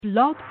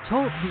Blog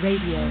Talk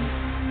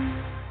Radio.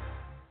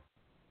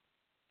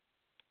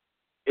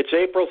 It's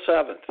April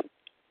 7th,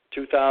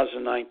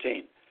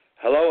 2019.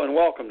 Hello and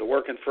welcome to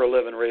Working for a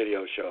Living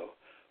radio show,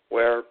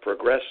 where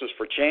progressives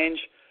for change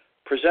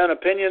present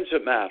opinions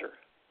that matter.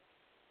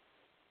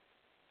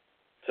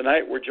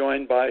 Tonight we're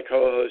joined by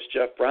co-host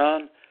Jeff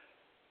Brown,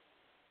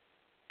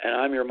 and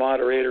I'm your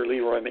moderator,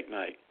 Leroy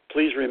McKnight.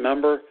 Please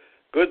remember,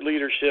 good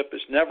leadership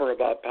is never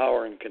about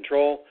power and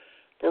control,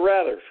 but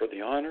rather for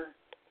the honor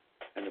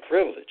and the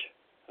privilege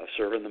of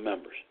serving the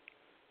members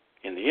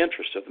in the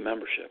interest of the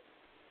membership.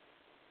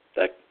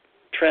 That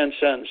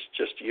transcends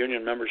just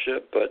union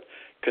membership, but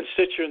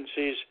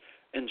constituencies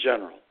in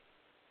general.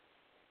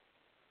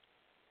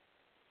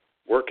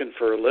 Working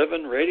for a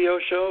Living radio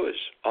show is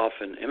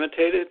often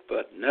imitated,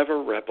 but never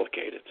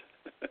replicated.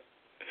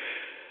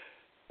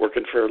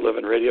 Working for a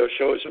Living radio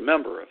show is a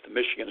member of the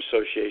Michigan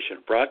Association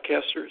of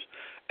Broadcasters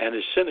and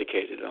is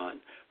syndicated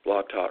on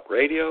Blog Talk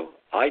Radio,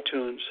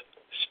 iTunes,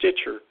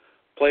 Stitcher,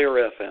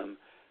 Player FM,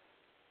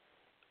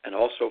 and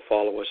also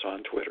follow us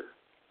on Twitter.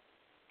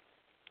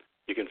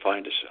 You can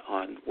find us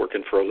on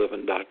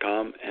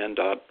workingforaliving.com and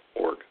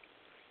 .org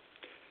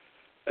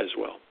as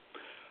well.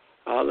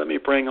 Let me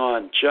bring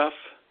on Jeff.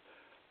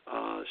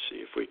 See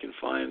if we can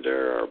find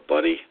our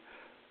buddy.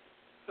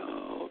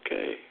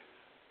 Okay.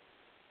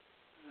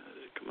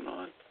 Coming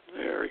on.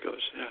 There he goes.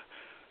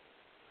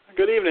 Yeah.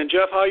 Good evening,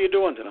 Jeff. How are you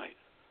doing tonight?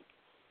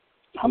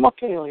 I'm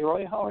okay,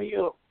 Leroy. How are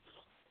you?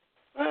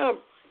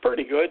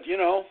 Pretty good, you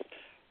know.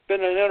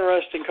 Been an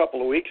interesting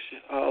couple of weeks.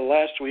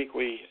 Last week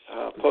we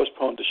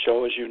postponed the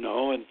show, as you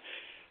know, and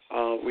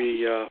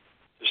we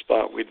just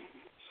thought we'd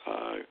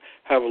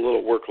have a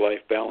little work-life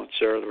balance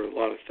there. There were a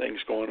lot of things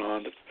going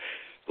on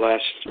the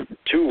last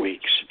 2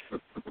 weeks,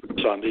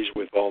 Sundays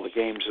with all the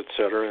games,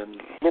 etc.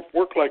 And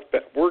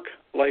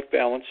work-life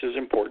balance is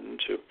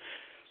important to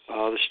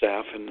the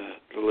staff and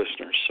the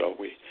listeners. So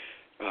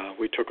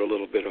we took a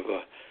little bit of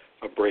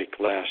a break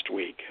last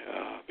week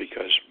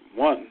because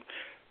one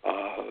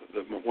of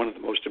the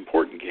most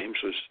important games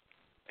was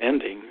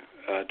ending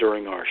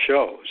during our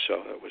show, so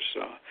it was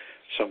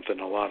something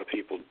a lot of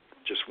people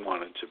just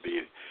wanted to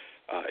be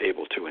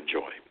able to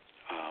enjoy.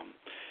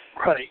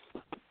 Right.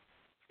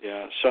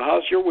 Yeah. So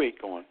how's your week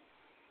going?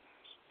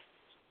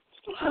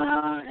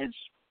 It's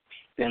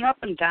been up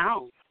and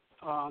down.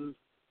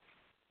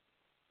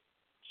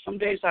 Some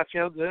days I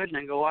feel good and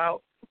I go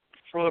out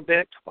for a little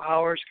bit, 2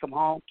 hours, come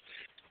home,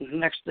 and the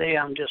next day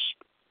I'm just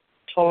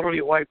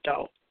totally wiped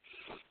out.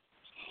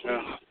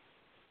 Yeah,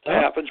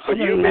 that happens. But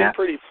you've been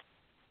pretty.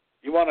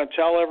 You want to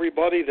tell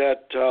everybody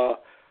that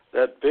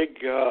that big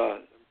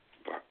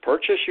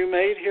purchase you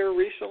made here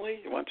recently?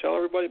 You want to tell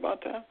everybody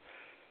about that?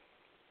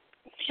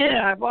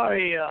 Yeah, I bought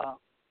a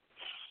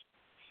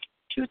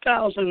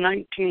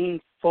 2019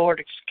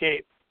 Ford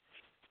Escape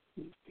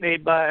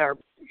made by our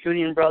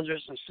union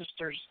brothers and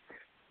sisters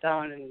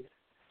down in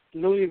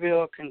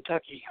Louisville,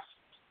 Kentucky.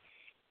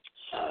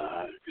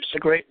 It's a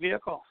great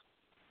vehicle.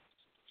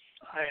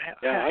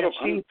 I've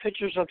seen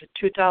pictures of the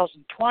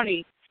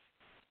 2020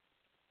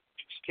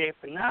 Escape,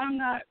 and I'm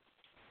not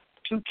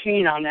too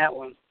keen on that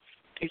one.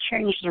 They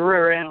changed the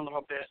rear end a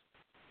little bit,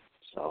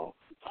 so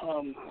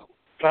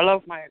but I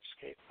love my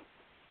Escape.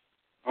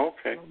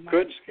 Okay,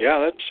 good. Escape.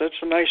 Yeah,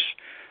 that's a nice,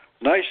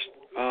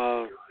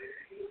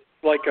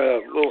 like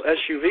a little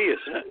SUV,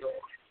 isn't it?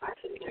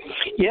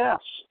 Yes.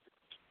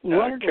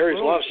 It carries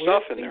a lot of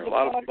stuff in there, a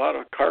lot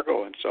of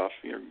cargo and stuff.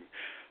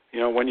 You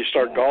know, when you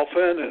start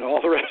golfing and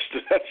all the rest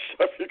of that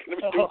stuff, you're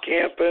going to do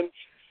camping,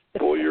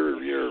 pull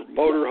your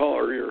motor home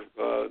or your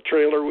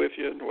trailer with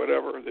you and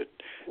whatever that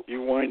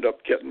you wind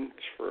up getting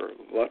for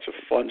lots of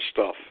fun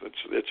stuff.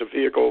 It's a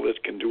vehicle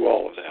that can do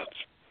all of that.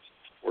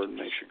 Where it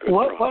makes a good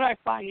drive. What I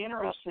find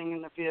interesting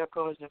in the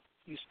vehicle is if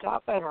you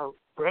stop at a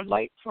red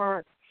light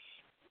for,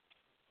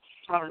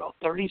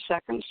 30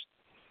 seconds,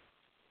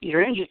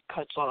 your engine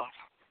cuts off.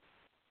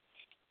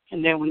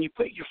 And then when you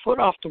put your foot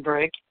off the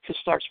brake, it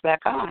starts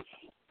back on.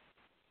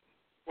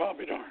 Well, I'll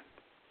be darned.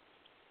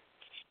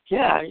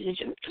 Yeah, it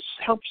just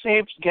helps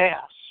save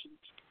gas,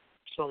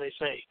 so they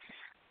say.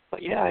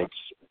 But yeah,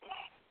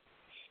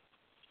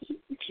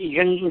 the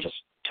engine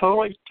just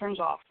totally turns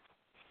off,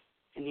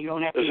 and you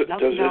don't have to do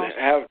nothing else. Does it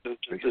have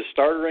the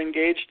starter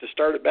engaged to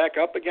start it back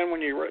up again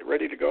when you're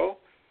ready to go?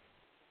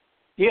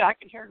 Yeah, I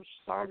can hear the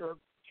starter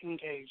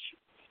engage.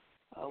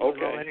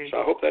 Okay, so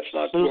I hope that's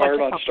not too hard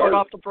on starter.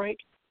 Off the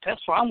brake.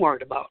 That's what I'm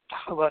worried about.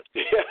 But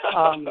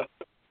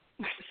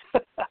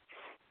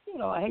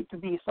I hate to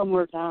be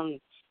somewhere down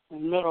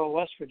in the middle of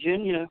West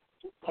Virginia,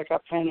 like I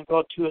plan to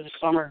go to this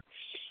summer,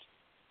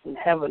 and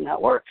have it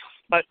not work.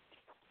 But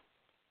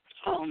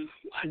I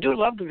do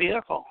love the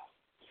vehicle.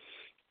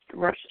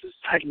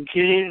 I can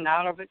get in and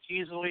out of it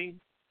easily.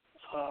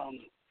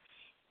 It's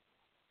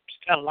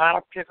got a lot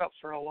of pickup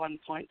for a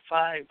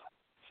 1.5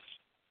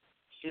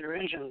 liter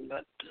engine,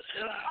 but it's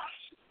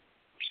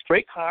a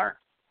great car.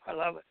 I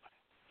love it.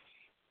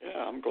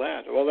 Yeah, I'm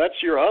glad. Well,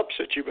 that's your ups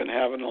that you've been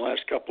having the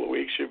last couple of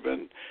weeks. You've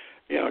been,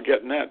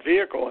 getting that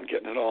vehicle and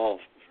getting it all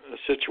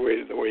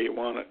situated the way you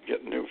want it,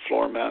 getting new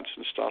floor mats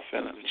and stuff in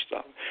it and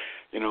stuff.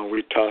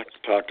 We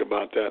talked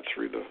about that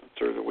through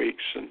the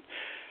weeks, and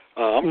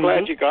I'm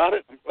glad you got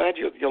it. I'm glad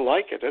you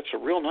like it. It's a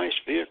real nice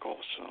vehicle.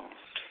 So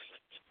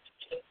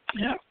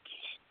yeah,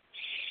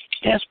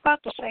 it's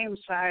about the same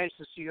size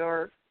as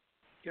your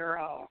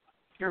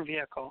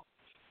vehicle.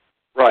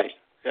 Right.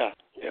 Yeah.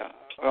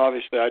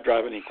 Obviously, I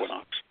drive an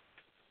Equinox,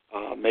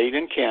 made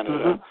in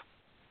Canada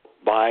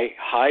by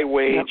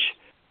high-wage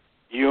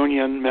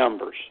union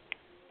members.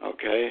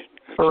 Okay,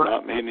 it's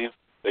not made in the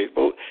States,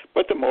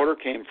 but the motor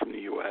came from the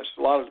U.S.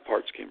 A lot of the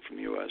parts came from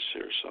the U.S.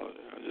 here, so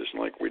it's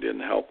not like we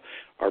didn't help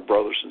our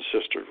brothers and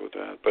sisters with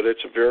that. But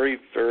it's a very,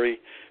 very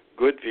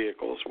good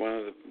vehicle. It's one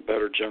of the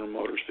better General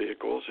Motors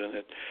vehicles, and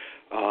it's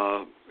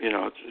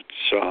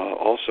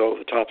also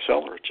the top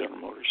seller at General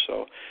Motors.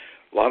 So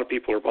a lot of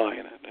people are buying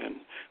it, and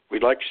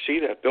we'd like to see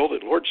that built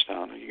at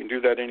Lordstown. You can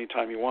do that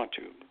anytime you want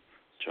to,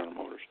 General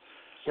Motors.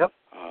 Yep.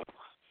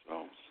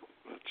 So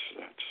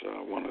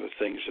that's one of the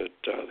things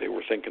that they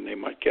were thinking they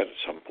might get at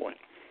some point.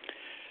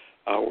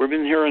 We've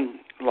been hearing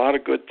a lot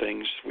of good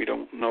things. We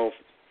don't know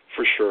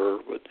for sure,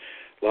 but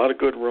a lot of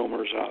good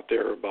rumors out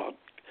there about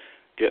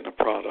getting a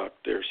product.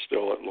 They're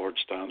still at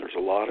Lordstown. There's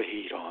a lot of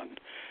heat on.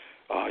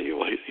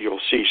 You'll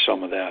see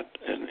some of that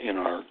in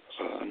our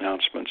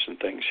announcements and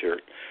things here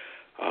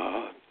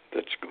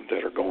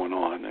that are going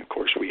on. And of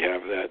course, we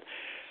have that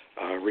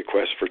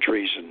request for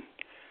treason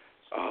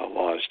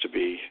laws to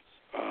be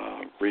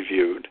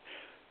reviewed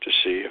to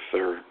see if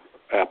they're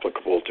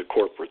applicable to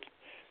corporate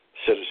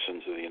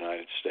citizens of the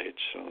United States.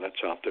 So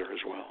that's out there as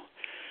well.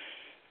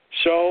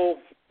 So,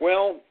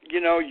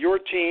 your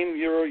team,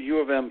 you're a U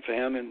of M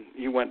fan, and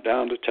you went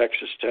down to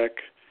Texas Tech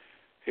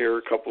here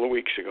a couple of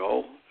weeks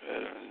ago.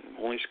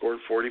 Only scored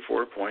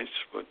 44 points,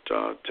 but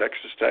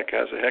Texas Tech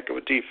has a heck of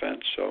a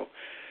defense. So,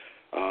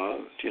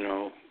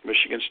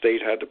 Michigan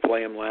State had to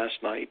play them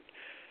last night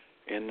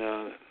in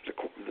the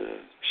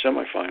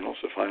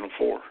semifinals, the Final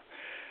Four.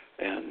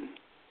 And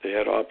they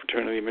had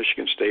opportunity,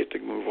 Michigan State, to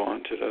move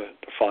on to the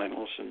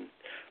finals and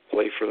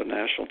play for the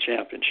national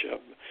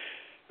championship.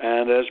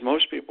 And as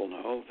most people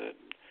know, that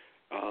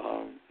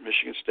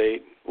Michigan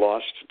State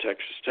lost to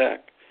Texas Tech,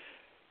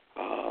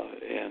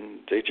 and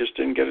they just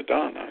didn't get it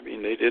done. I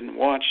mean, they didn't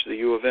watch the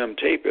U of M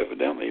tape,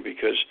 evidently,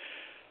 because,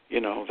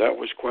 that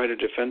was quite a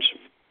defensive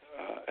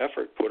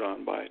effort put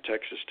on by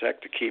Texas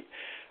Tech to keep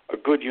a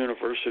good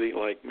university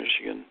like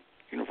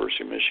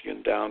University of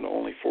Michigan, down to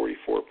only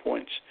 44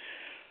 points.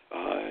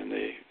 And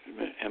the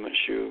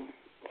MSU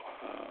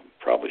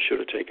probably should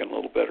have taken a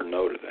little better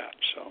note of that.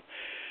 So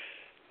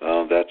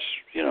that's,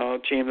 a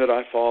team that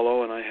I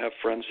follow, and I have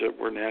friends that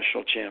were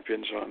national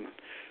champions on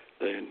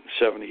the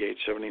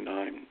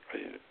 78-79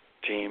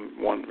 team,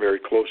 one very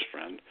close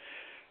friend.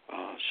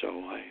 So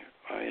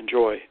I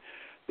enjoy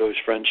those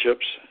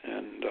friendships.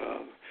 And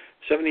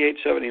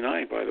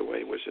 78-79, by the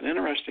way, was an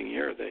interesting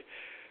year. They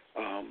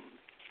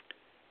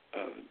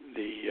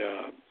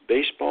the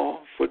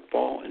baseball,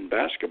 football, and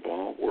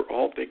basketball were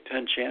all Big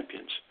Ten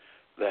champions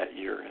that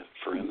year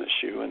for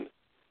MSU, and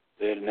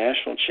they had a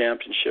national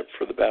championship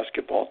for the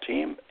basketball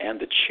team, and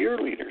the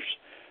cheerleaders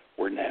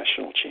were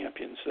national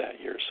champions that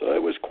year. So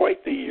it was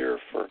quite the year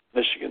for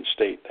Michigan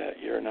State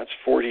that year, and that's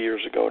 40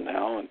 years ago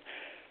now, and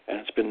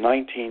it's been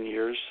 19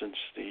 years since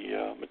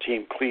the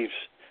Team Cleves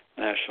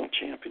national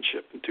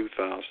championship in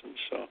 2000.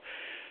 So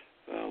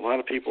a lot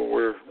of people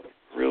were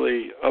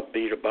really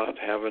upbeat about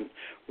having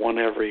one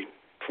every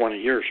 20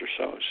 years or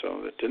so.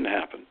 So that didn't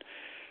happen.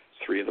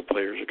 3 of the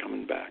players are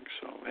coming back.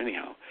 So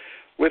anyhow,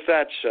 with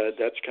that said,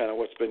 that's kind of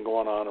what's been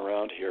going on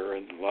around here,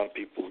 and a lot of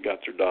people got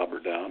their dauber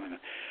down, and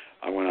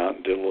I went out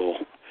and did a little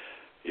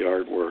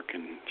yard work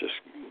and just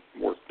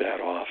worked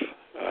that off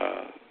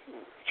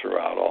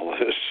throughout all of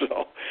this.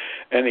 So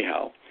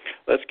anyhow,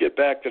 let's get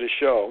back to the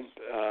show.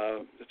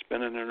 It's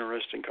been an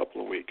interesting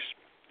couple of weeks.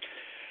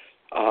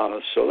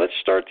 So let's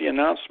start the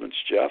announcements,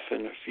 Jeff,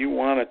 and if you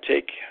want to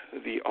take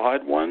the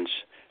odd ones,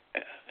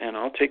 and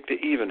I'll take the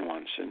even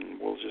ones, and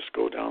we'll just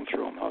go down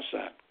through them. How's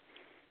that?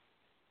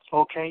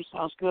 Okay,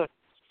 sounds good.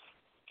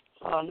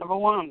 Number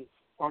 1,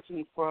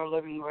 Working for a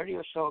Living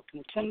radio show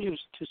continues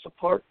to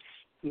support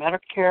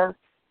Medicare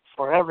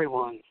for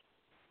everyone.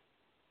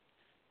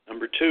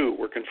 Number 2,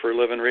 Working for a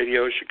Living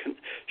radio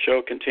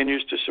show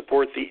continues to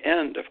support the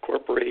end of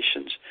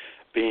corporations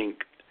being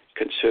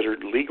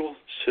considered legal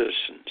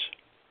citizens.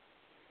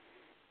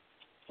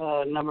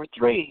 Number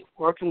 3,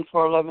 Working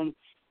for a Living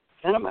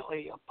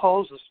vehemently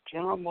opposes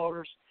General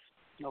Motors'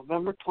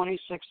 November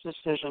 26th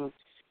decision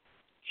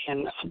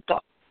and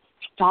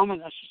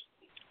dominance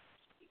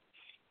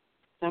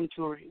them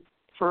to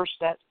reverse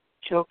that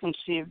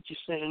ill-conceived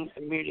decision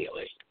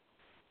immediately.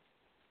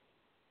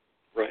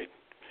 Right.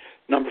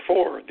 Number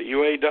 4, the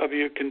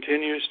UAW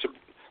continues to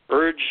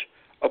urge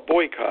a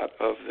boycott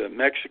of the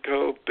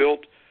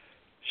Mexico-built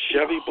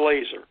Chevy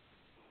Blazer.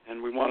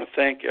 And we want to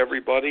thank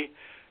everybody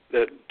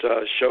that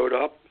showed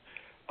up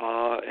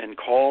and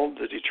called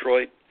the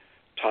Detroit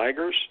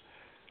Tigers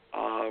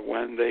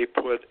when they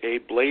put a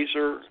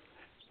Blazer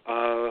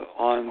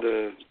on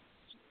the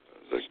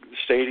the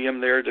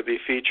stadium there to be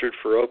featured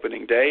for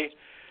opening day.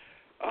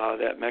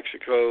 That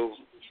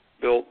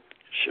Mexico-built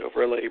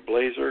Chevrolet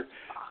Blazer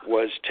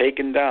was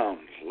taken down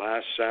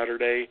last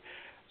Saturday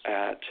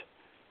at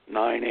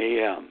 9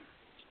 a.m.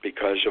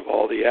 because of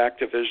all the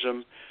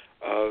activism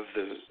of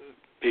the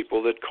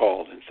people that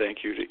called. And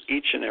thank you to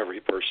each and every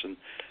person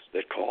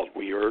that called.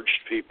 We urged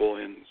people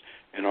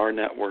in our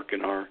network,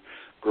 in our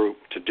group,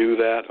 to do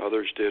that.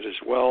 Others did as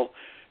well.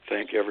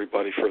 Thank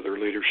everybody for their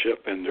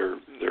leadership and their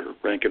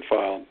rank and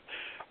file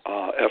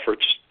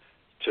efforts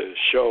to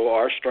show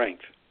our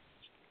strength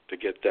to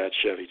get that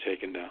Chevy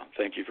taken down.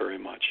 Thank you very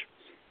much.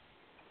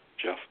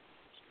 Jeff?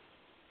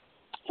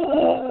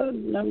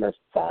 Number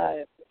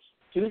 5.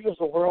 Due to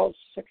the world's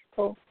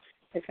cyclical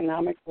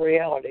economic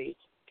reality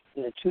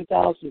in the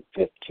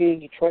 2015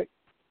 Detroit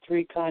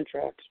 3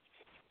 contracts,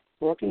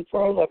 working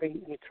for a living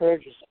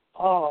encourages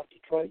all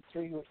Detroit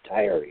 3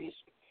 retirees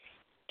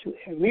to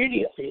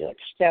immediately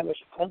establish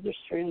other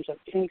streams of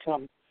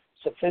income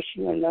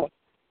sufficient enough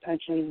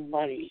pension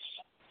monies.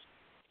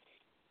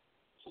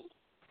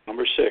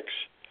 Number 6,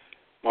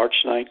 March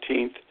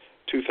 19th,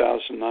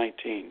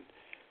 2019.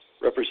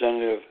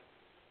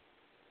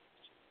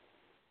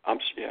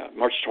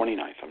 March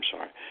 29th,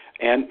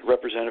 and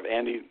Representative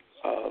Andy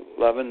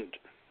Levin,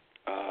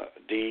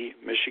 D.,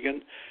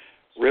 Michigan,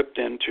 ripped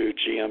into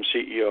GM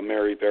CEO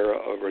Mary Barra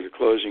over the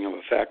closing of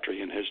a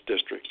factory in his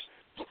district.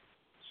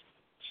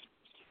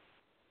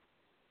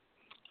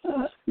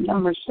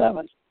 Number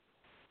 7,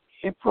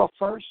 April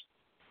 1st,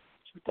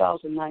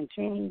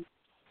 2019,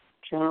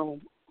 General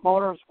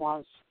Motors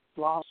wants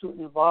lawsuit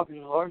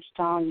involving the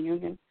Lordstown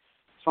Union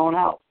thrown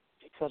out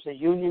because the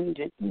union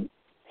didn't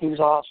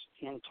exhaust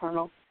the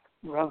internal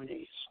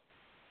revenues.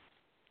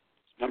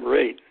 Number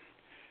 8,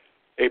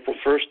 April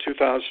 1st,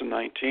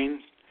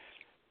 2019,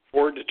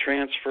 Ford to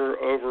transfer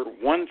over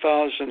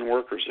 1,000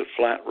 workers at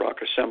Flat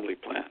Rock Assembly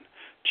Plant.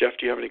 Jeff,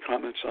 do you have any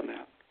comments on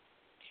that?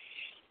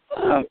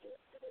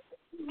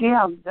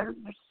 Yeah, they're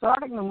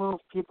starting to move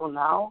people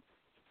now.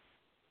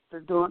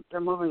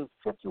 They're moving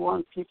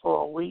 51 people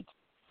a week.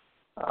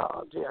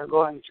 They are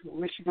going to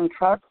Michigan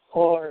Truck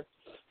or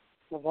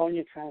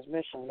Livonia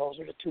Transmission. Those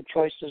are the two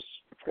choices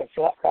for the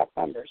Flat Rock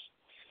members.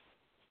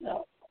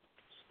 Now,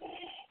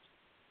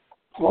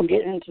 we'll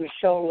get into the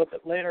show a little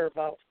bit later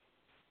about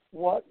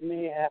what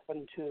may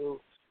happen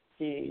to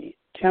the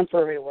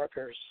temporary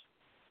workers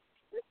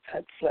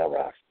at Flat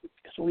Rock,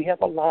 because we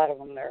have a lot of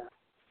them there.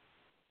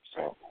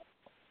 So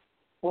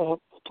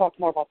we'll talk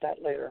more about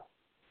that later.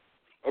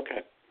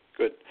 Okay,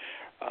 good.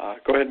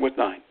 Go ahead with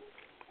 9.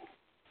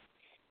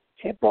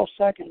 April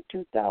 2nd,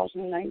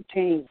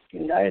 2019,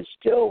 United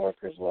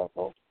Steelworkers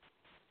Local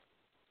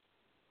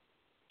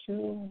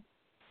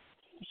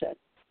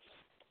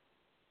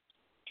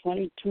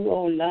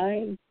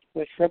 2209,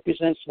 which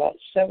represents about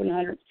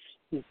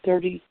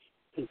 730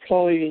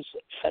 employees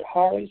at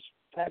Harley's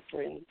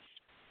factory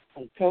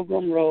on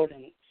Pilgrim Road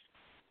in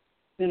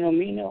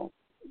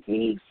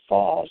Menominee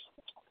Falls,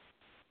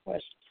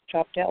 West.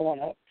 Chop that one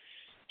up.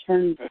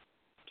 Turned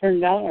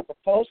down a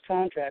proposed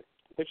contract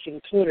which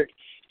included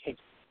a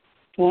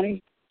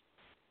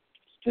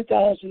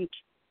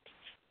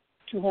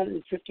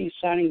 $2,250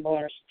 signing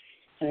bonus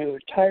and a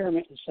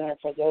retirement incentive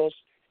for those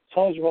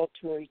eligible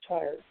to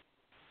retire.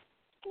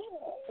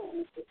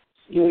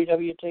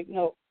 UAW, take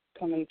note,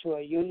 coming to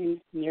a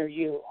union near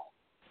you.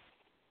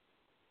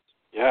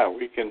 Yeah,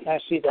 we can. I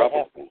see that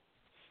happening.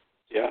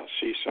 Yeah,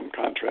 see some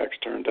contracts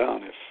turned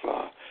down if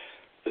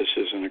this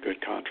isn't a good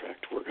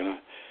contract. We're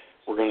gonna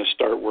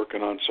start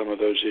working on some of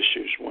those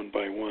issues one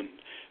by one.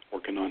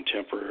 Working on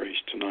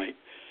temporaries tonight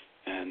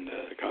and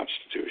the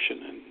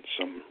Constitution and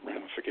some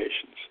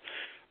ramifications.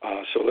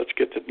 So let's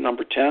get to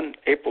number 10.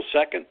 April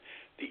 2nd,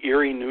 the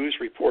Erie News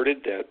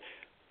reported that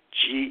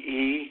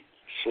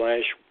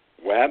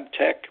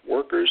GE/Wabtec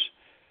workers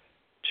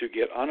to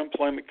get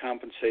unemployment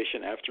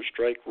compensation after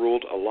strike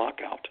ruled a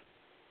lockout.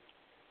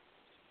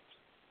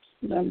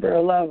 Number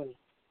 11,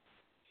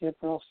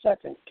 April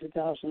 2nd,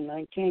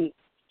 2019,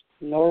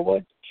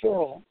 Norwood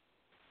Churl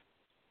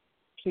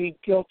plead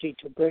guilty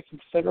to breaking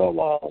federal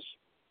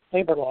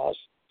labor laws.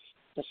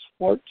 The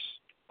Swartz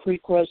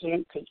Creek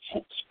resident could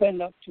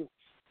spend up to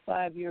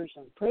 5 years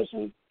in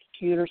prison.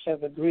 Prosecutors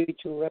have agreed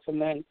to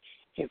recommend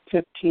a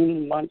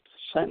 15-month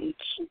sentence.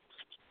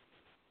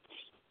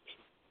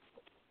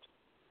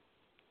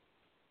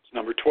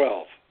 Number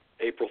 12,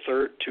 April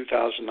 3rd,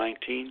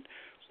 2019,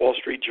 Wall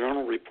Street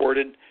Journal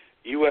reported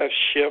U.S.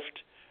 shift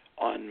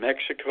on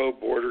Mexico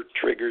border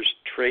triggers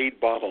trade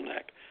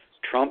bottleneck.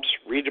 Trump's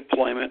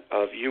redeployment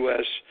of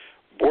U.S.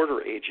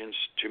 border agents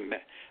to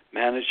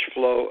manage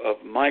flow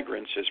of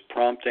migrants is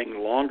prompting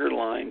longer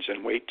lines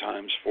and wait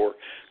times for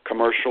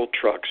commercial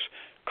trucks,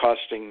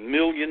 costing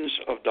millions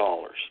of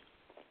dollars.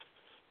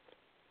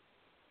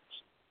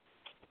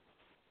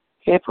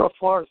 April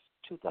 4th,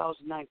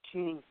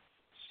 2019,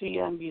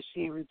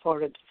 CNBC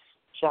reported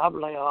job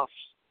layoffs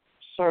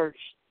surged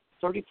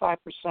 35%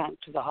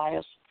 to the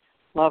highest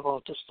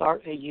level to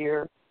start a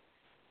year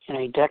in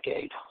a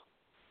decade.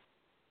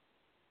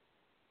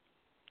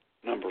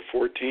 Number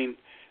 14,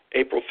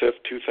 April 5th,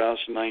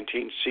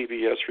 2019,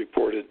 CBS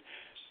reported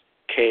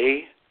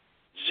Kay,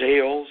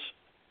 Zales,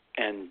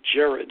 and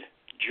Jared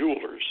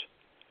Jewelers,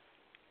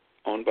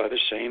 owned by the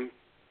same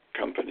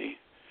company,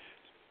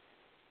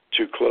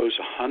 to close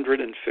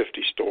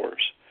 150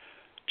 stores.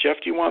 Jeff,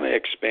 do you want to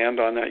expand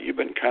on that? You've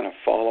been kind of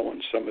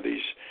following some of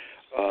these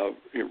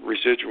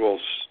residual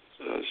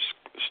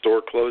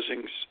store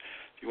closings.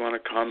 Do you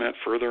want to comment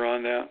further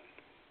on that?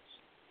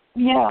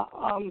 Yeah,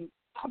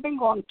 I've been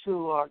going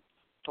to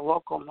the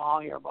local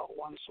mall here about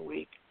once a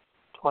week,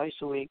 twice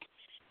a week.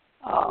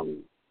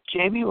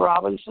 J.B.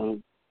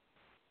 Robinson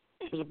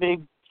is a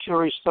big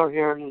jewelry store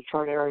here in the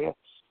Detroit area.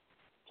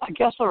 I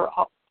guess they're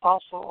also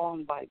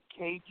owned by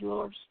K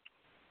Jewelers.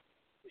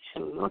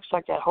 And it looks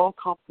like that whole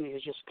company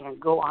is just going to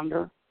go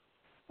under,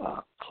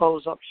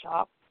 close up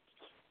shop.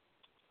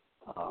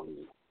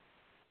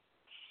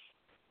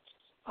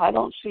 I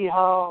don't see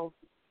how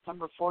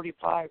number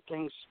 45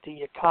 thinks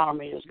the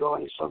economy is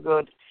going so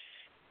good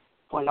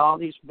when all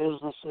these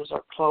businesses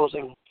are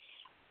closing.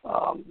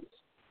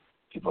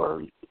 People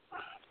are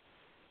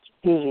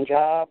losing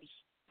jobs.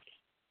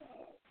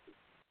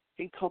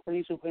 Big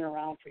companies who've been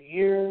around for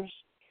years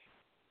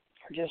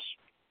are just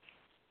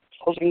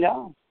closing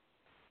down.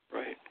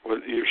 Right. Well,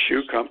 your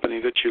shoe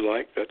company that you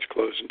like, that's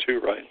closing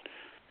too, right?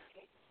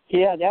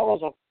 Yeah, that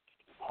was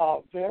a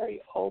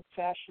very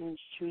old-fashioned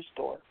shoe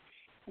store.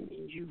 I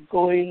mean, you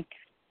go in,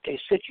 they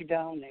sit you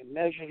down, they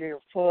measure your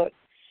foot.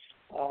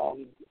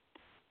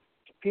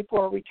 People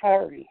are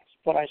retiring.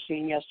 That's what I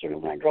seen yesterday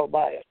when I drove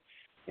by it.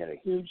 They had a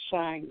huge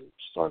sign,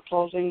 store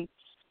closing,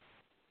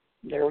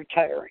 they're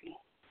retiring.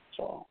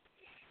 So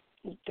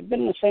they've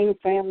been in the same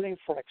family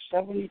for like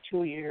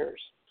 72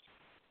 years.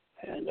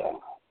 And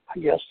I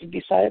guess they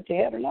decided they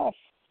had enough.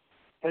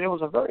 But it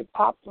was a very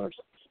popular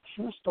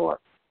shoe store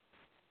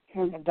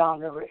here in the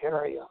Downriver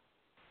area.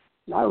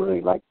 And I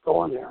really liked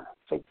going there.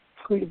 They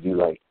treated you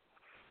like,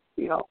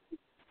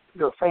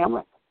 your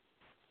family.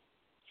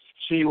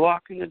 So you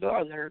walk in the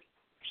door there,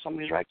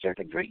 somebody's right there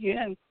to greet you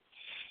in.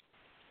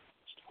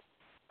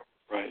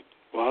 Right.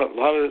 Well, a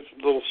lot of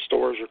little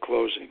stores are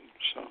closing,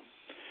 so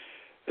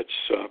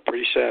it's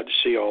pretty sad to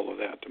see all of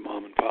that, the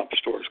mom and pop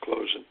stores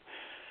closing.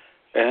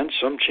 And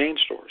some chain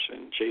stores,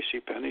 and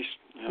JCPenney's.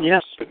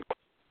 Yes. Been,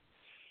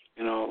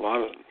 a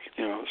lot of,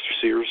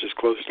 Sears has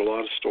closed a lot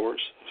of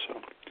stores. So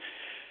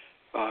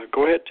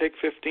go ahead, take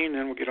 15,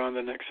 and we'll get on to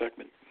the next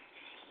segment.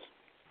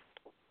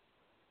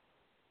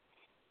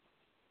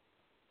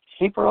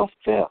 April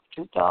 5th,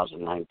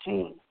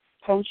 2019,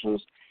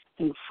 pensions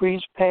and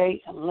freeze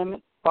pay and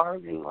limit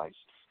bargaining rights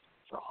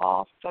for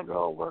all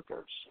federal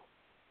workers.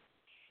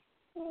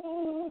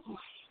 Well,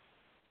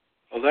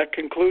 that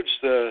concludes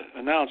the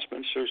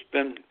announcements. There's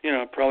been,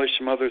 probably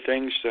some other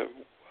things that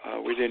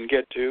we didn't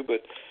get to,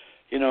 but,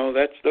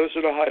 those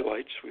are the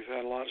highlights. We've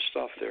had a lot of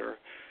stuff there,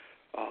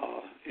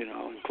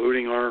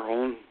 including our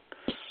own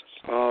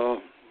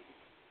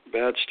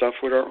bad stuff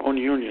with our own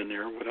union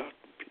there without,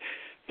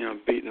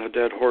 beating a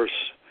dead horse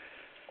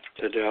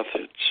to death.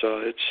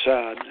 It's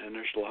sad, and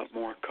there's a lot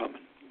more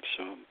coming.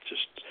 So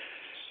just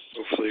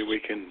hopefully we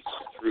can get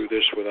through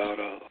this without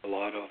a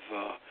lot of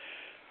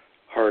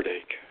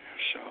heartache.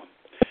 So.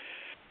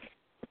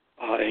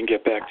 And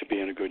get back to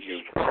being a good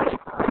union.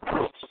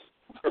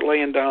 We're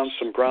laying down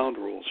some ground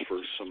rules for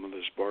some of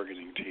this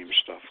bargaining team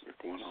stuff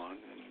going on,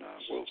 and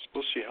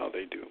we'll see how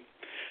they do.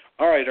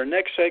 All right, our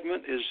next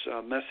segment is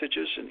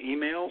messages and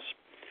emails.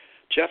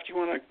 Jeff, do you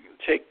want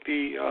to take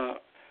the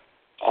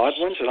odd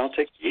ones, and I'll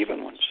take the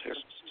even ones here?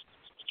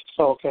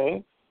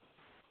 Okay.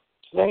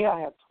 Today I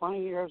have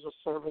 20 years of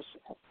service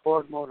at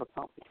Ford Motor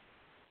Company.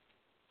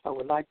 I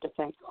would like to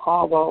thank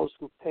all those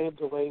who paved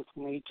the way for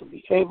me to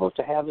be able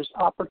to have this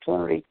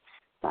opportunity.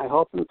 I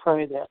hope and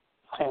pray that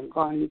I am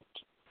going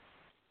to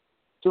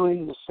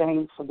doing the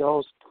same for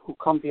those who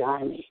come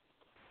behind me.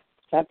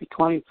 Happy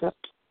 25th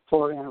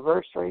Ford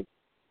anniversary,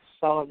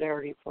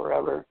 solidarity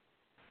forever,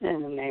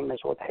 and the name is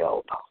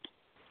withheld.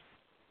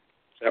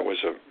 That was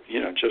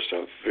just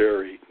a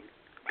very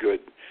good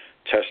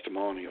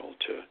testimonial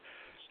to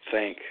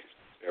thank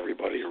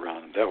everybody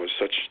around. That was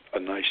such a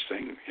nice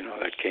thing,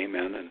 that came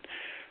in, and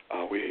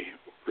we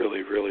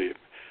really, really,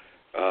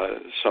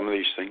 some of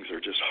these things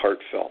are just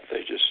heartfelt.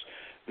 They just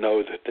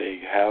know that they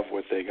have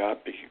what they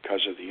got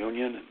because of the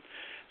union, and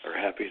they're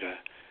happy to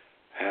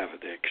have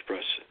it. They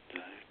express it.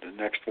 The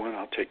next one,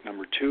 I'll take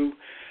number 2.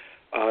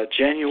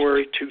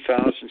 January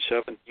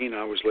 2017,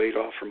 I was laid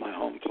off from my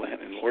home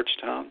plant in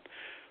Lordstown,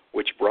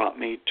 which brought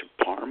me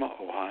to Parma,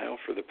 Ohio,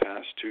 for the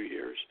past 2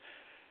 years.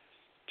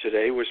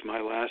 Today was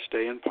my last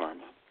day in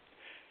Parma.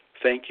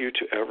 Thank you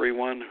to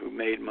everyone who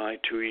made my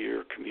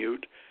 2-year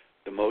commute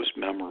the most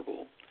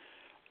memorable.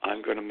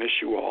 I'm going to miss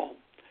you all.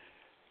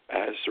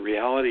 As the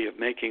reality of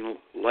making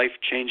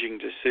life-changing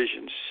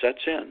decisions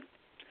sets in,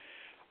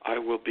 I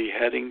will be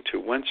heading to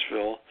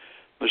Wentzville,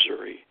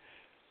 Missouri.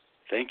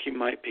 Thank you,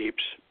 my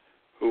peeps,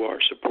 who are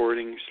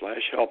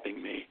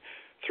supporting/helping me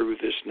through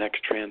this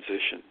next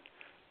transition.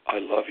 I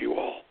love you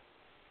all.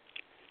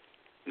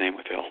 Name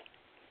withheld.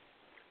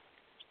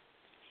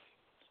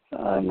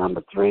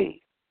 Number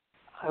 3,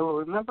 I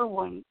remember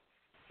when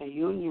a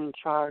union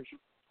charge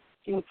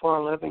for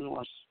a living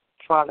was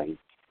trotting,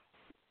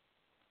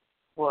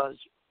 was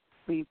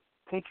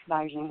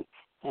repatronizing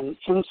and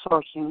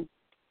insourcing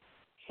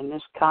in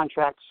this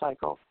contract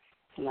cycle,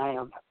 and I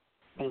have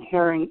been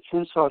hearing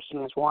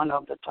insourcing as one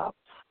of the top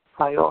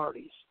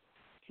priorities.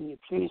 Can you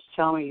please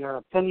tell me your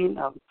opinion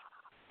of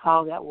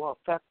how that will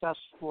affect us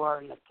who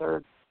are in the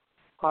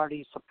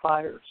third-party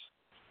suppliers?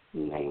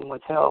 Name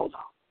withheld.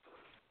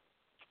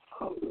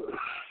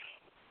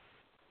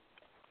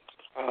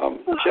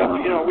 Jeff,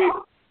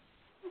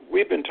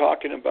 we've been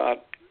talking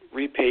about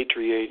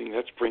repatriating,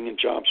 that's bringing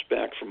jobs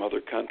back from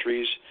other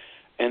countries,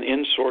 and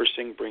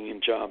insourcing,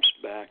 bringing jobs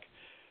back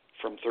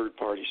from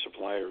third-party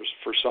suppliers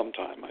for some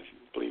time. I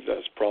believe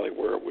that's probably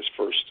where it was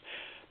first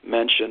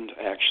mentioned,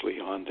 actually,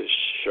 on this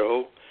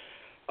show.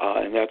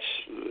 And that's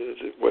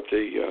what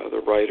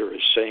the writer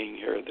is saying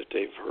here, that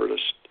they've heard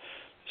us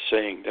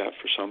saying that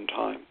for some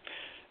time.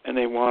 And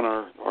they want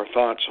our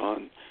thoughts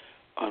on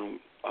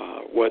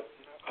what,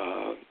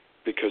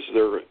 because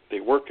they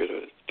work at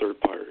a third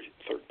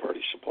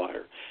party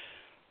supplier,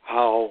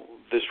 how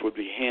this would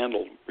be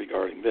handled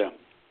regarding them.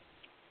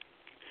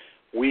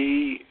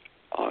 We,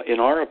 in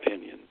our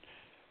opinion,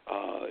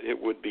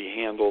 it would be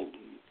handled,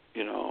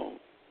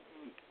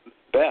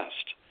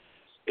 best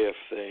if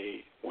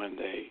when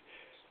they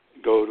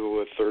go to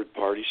a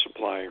third-party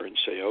supplier and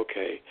say,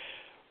 okay,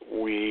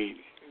 we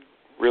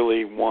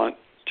really want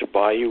to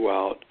buy you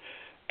out,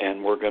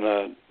 and we're going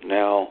to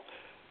now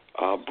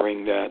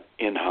bring that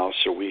in-house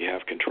so we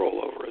have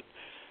control over it.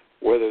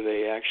 Whether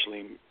they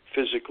actually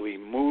physically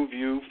move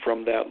you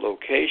from that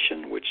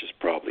location, which is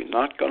probably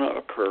not going to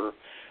occur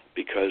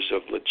because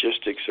of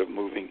logistics of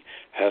moving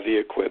heavy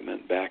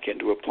equipment back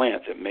into a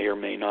plant that may or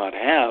may not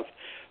have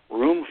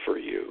room for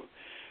you,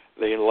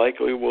 they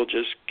likely will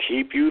just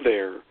keep you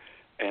there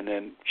and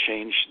then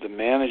change the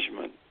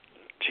management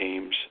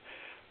team's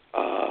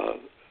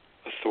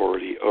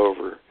authority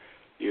over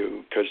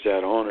you, because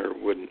that owner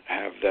wouldn't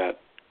have that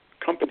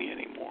company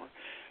anymore.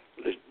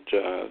 The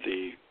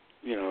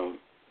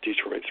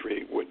Detroit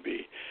 3 would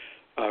be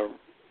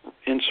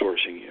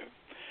insourcing you.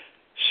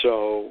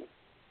 So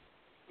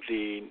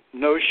the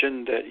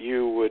notion that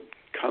you would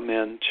come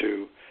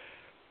into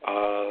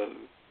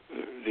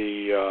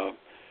the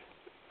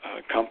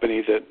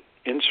company that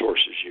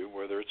insources you,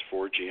 whether it's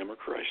Ford, GM, or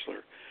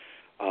Chrysler,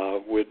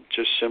 would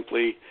just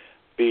simply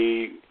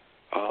be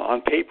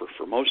on paper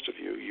for most of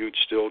you. You'd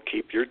still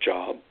keep your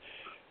job,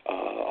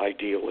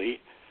 ideally.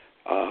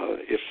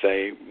 If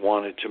they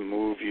wanted to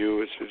move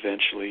you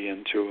eventually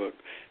into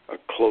a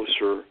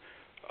closer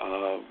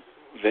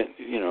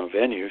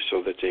venue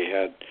so that they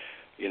had,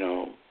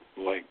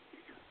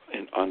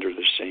 under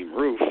the same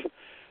roof,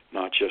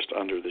 not just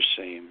under the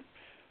same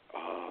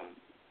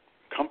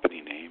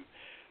company name,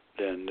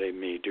 then they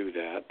may do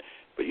that.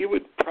 But you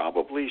would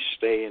probably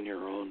stay in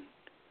your own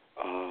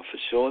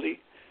facility.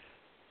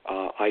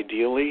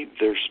 Ideally,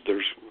 there's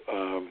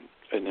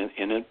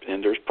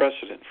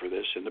precedent for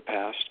this in the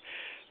past,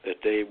 that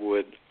they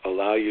would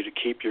allow you to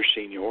keep your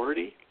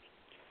seniority,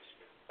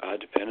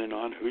 depending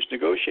on who's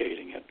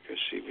negotiating it. Because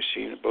we've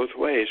seen it both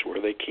ways,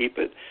 where they keep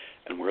it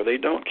and where they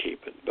don't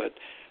keep it. But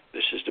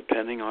this is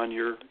depending on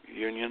your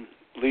union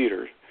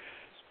leader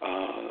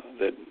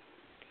that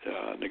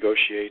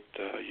negotiate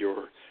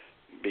your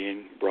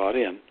being brought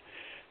in.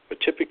 But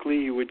typically,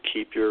 you would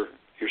keep your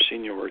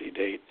seniority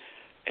date,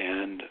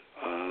 and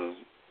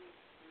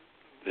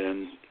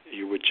then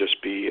you would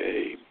just be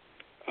a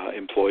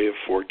employee of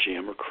Ford,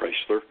 GM, or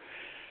Chrysler,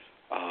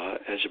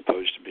 as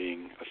opposed to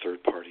being a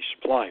third-party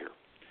supplier.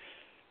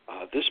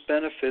 This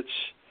benefits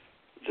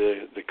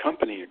the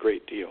company a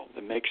great deal.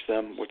 It makes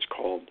them what's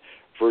called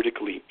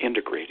vertically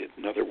integrated.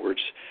 In other words,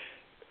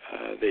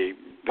 they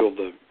build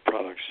the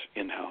products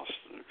in-house.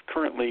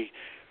 Currently,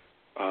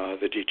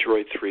 the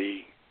Detroit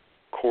 3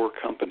 core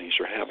companies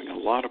are having a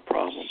lot of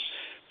problems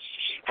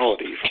with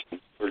quality from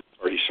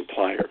third-party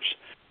suppliers,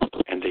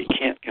 and they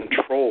can't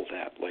control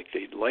that like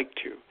they'd like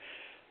to.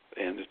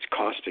 And it's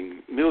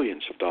costing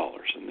millions of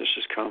dollars. And this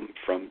has come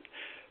from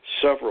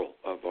several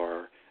of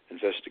our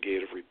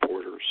investigative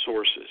reporter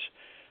sources.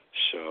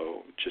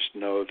 So just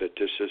know that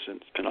this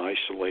isn't an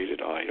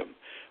isolated item.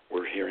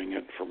 We're hearing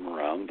it from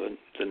around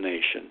the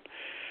nation.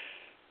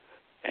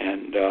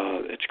 And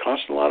it's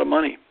costing a lot of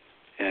money.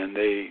 And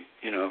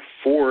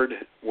Ford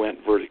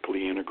went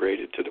vertically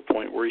integrated to the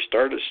point where he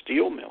started a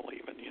steel mill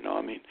even.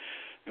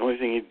 The only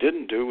thing he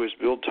didn't do was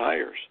build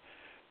tires,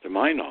 to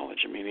my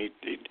knowledge.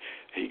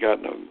 He got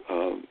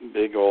a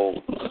big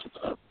old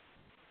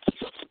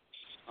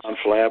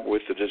conflab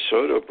with the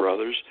DeSoto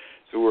brothers,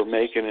 who were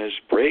making his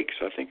brakes.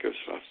 I think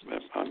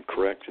I'm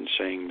correct in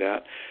saying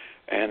that.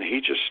 And he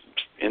just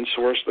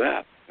insourced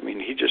that.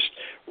 He just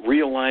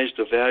realized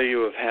the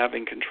value of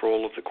having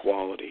control of the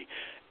quality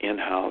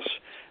in-house,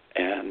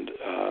 and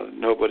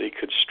nobody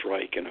could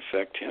strike and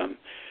affect him.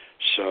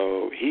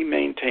 So he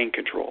maintained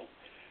control.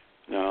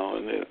 Now,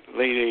 in the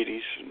late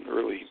 80s and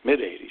early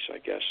mid-80s, I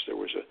guess, there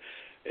was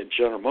at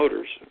General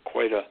Motors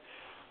quite a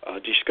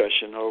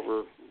discussion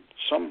over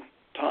some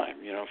time,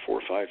 4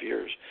 or 5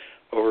 years,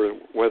 over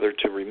whether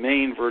to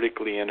remain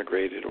vertically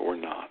integrated or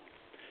not.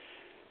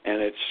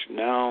 And it's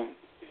now,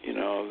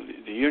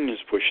 the union's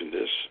pushing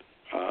this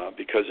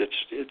because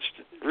it's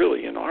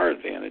really in our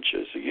advantage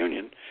as a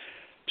union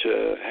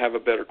to have a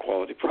better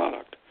quality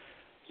product.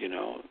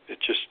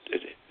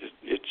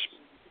 It's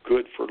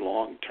good for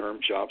long-term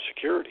job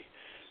security,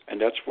 and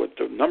that's what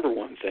the number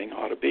one thing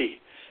ought to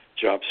be: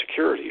 job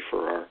security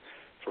for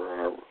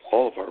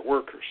all of our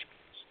workers.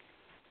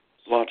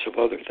 Lots of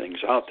other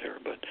things out there,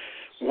 but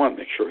we want to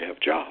make sure we have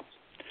a job.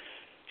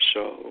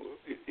 So,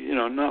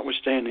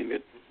 notwithstanding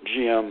that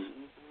GM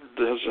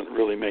doesn't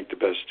really make the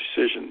best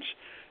decisions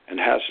and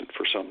hasn't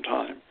for some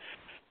time,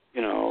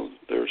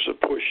 there's a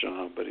push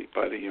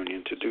by the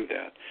union to do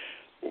that.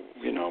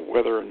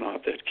 Whether or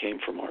not that came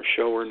from our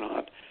show or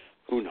not,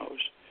 who knows?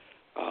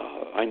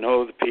 I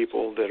know the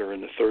people that are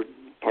in the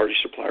third-party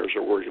suppliers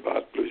are worried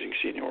about losing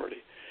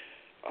seniority.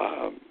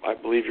 I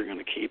believe you're going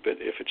to keep it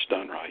if it's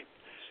done right,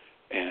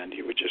 and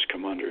you would just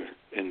come under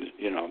and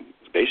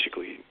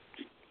basically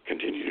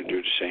continue to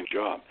do the same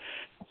job.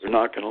 They're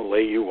not going to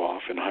lay you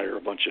off and hire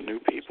a bunch of new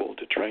people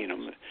to train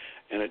them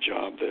in a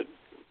job that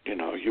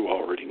you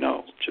already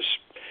know. Just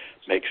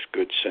makes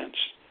good sense,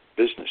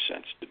 business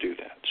sense to do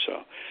that.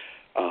 So,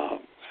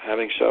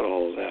 having said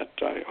all of that,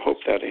 I hope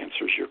that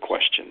answers your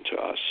question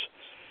to us.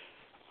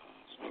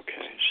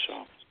 Okay, so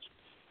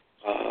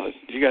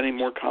you got any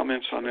more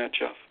comments on that,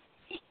 Jeff?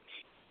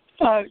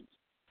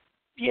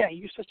 Yeah,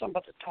 you said something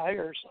about the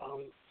tires.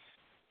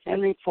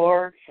 Henry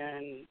Ford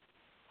and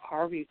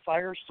Harvey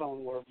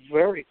Firestone were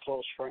very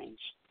close friends.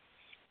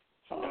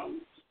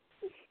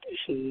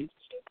 And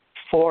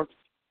Ford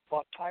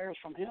bought tires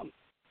from him.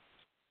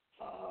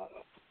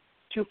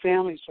 Two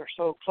families are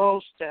so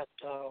close that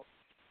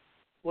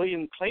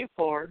William Clay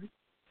Ford,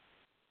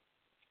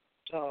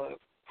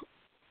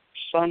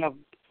 son of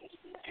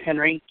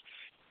Henry,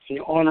 and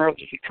the owner of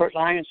the Detroit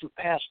Lions, who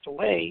passed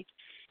away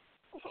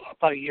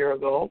about a year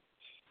ago,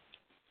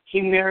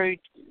 he married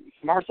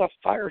Martha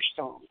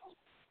Firestone.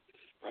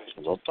 Right.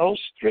 So those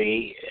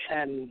three,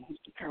 and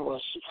there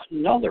was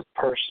another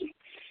person.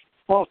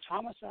 Well,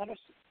 Thomas Edison.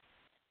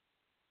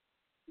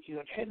 You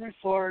had Henry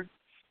Ford,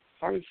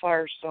 Harvey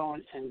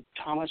Firestone, and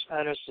Thomas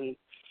Edison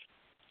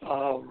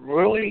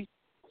really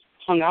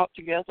hung out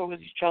together with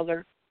each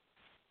other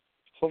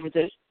over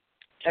the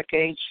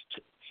decades.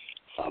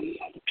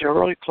 They're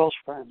really close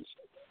friends.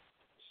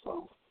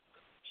 So.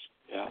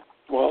 Yeah.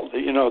 Well,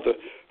 the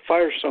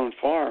Firestone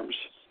Farms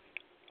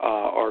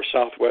are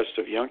southwest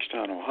of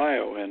Youngstown,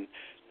 Ohio, and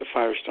the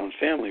Firestone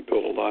family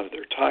built a lot of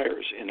their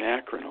tires in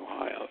Akron,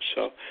 Ohio.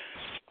 So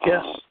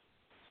yes.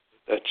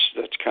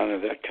 That's kind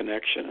of that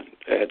connection,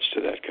 and adds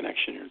to that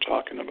connection you're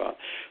talking about.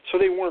 So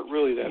they weren't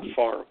really that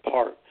far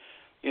apart,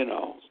 in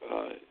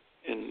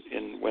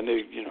when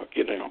they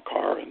get in a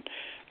car, and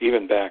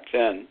even back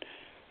then,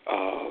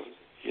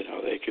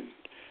 they could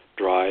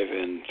drive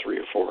in 3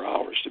 or 4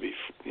 hours to be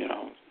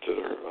to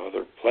their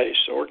other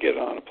place, or get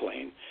on a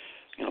plane.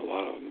 A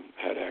lot of them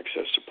had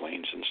access to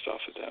planes and stuff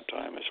at that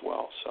time as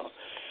well. So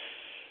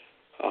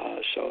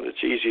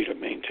it's easy to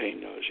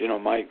maintain those.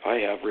 I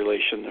have a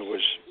relation that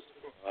was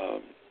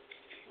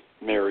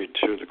married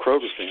to the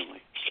Kroger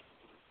family,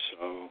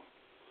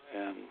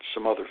 and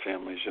some other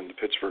families in the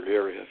Pittsburgh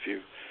area. If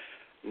you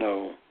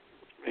know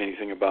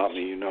anything about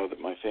me, you know that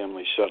my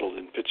family settled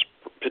in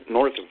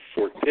north of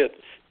Fort Pitt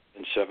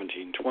in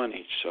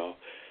 1720. So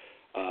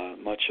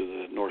much of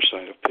the north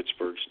side of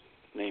Pittsburgh's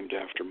named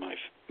after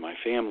my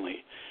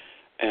family,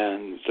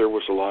 and there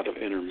was a lot of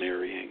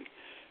intermarrying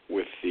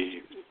with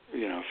the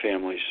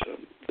families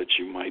that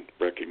you might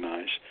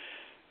recognize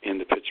in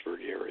the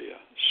Pittsburgh area.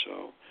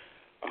 So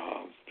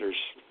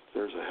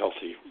there's a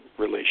healthy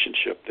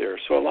relationship there.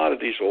 So a lot of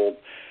these old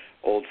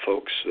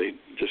folks, they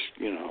just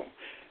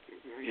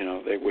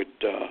they would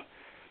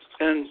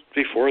and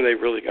before they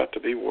really got to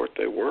be what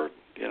they were,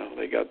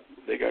 they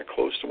got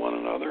close to one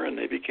another, and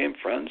they became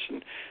friends,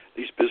 and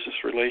these business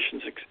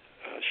relationships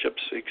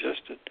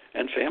existed,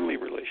 and family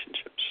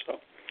relationships. So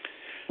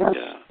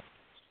yeah.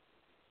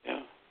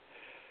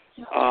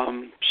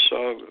 So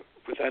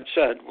with that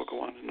said, we'll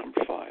go on to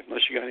number 5.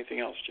 Unless you got anything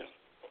else, Jeff.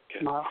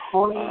 Okay.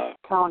 Mahoney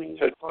County.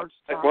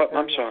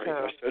 I'm sorry.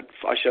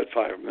 I said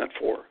 5. I meant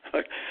 4.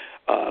 Okay.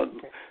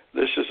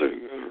 This is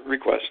a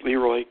request.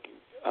 Leroy,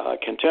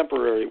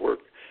 contemporary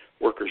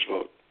workers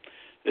vote.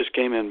 This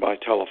came in by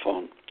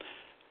telephone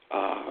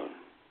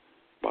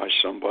by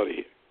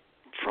somebody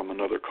from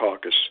another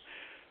caucus,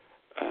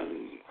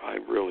 and I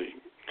really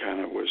kind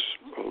of was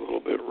a little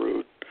bit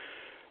rude,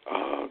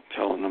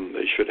 telling them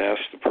they should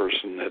ask the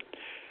person that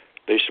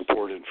they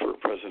supported for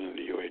president of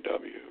the UAW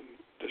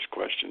this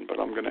question, but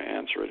I'm going to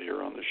answer it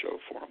here on the show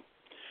for them,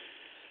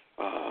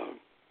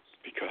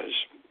 because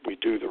we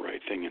do the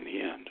right thing in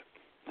the end,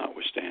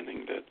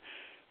 notwithstanding that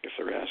if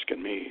they're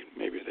asking me,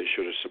 maybe they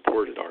should have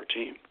supported our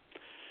team.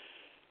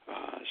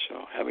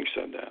 So having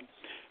said that,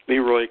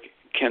 Leroy,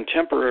 can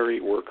temporary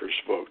workers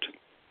vote?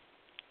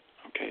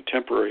 Okay,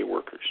 temporary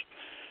workers,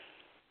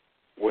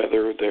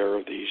 whether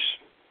they're these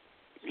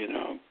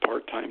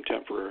part-time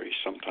temporaries,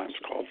 sometimes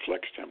called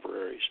flex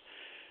temporaries,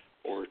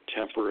 or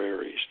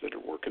temporaries that are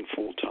working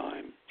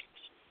full-time.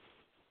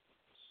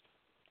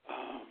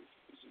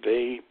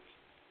 They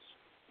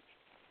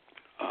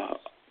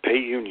pay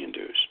union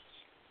dues,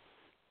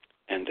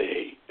 and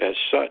they, as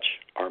such,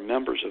 are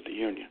members of the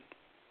union.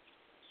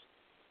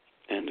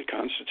 And the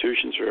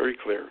Constitution's very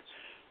clear.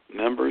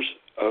 Members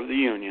of the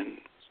union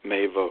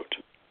may vote.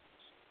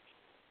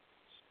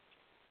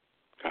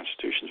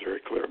 Constitution's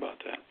very clear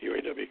about that,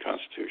 UAW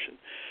Constitution.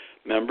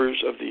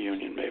 Members of the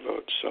union may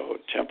vote. So a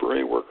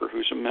temporary worker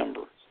who's a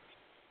member,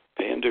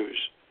 paying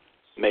dues,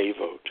 may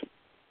vote.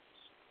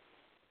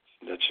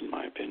 That's in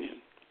my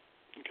opinion.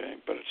 Okay,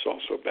 but it's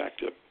also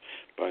backed up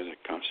by the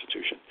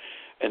Constitution.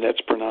 And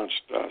that's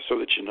pronounced, so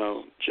that you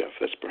know, Jeff,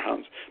 that's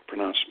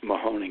pronounced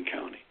Mahoning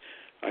County.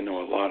 I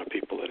know a lot of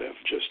people that have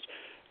just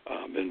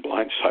been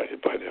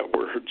blindsided by that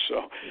word.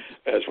 So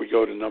as we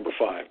go to number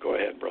 5, go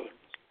ahead, brother.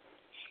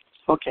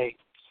 Okay.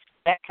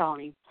 That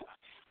county,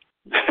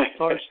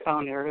 Lawrence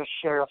County area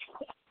sheriff,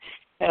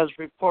 has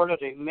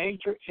reported a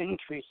major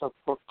increase of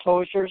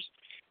foreclosures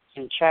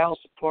and child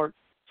support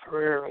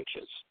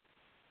arrearages.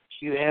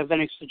 Do you have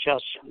any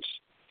suggestions?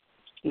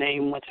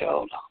 Name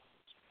withheld.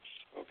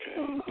 Okay.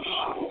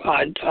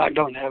 I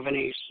don't have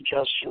any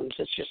suggestions.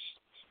 It's just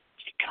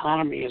the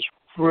economy is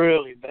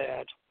really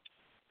bad.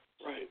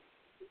 Right.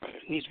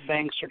 These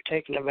banks are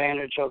taking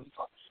advantage of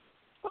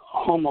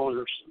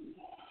homeowners.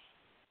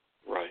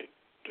 Right.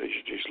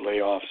 These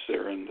layoffs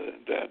there in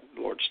that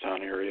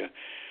Lordstown area.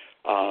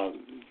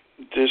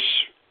 This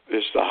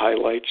is the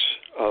highlights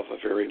of a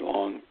very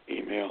long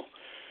email.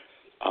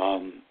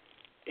 And,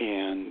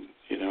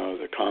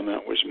 the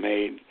comment was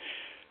made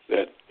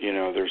that,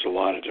 there's a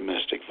lot of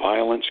domestic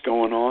violence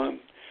going on.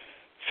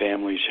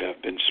 Families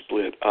have been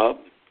split up.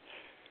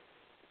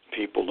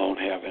 People don't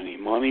have any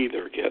money.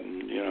 They're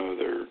getting,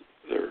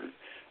 their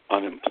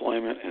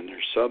unemployment and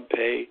their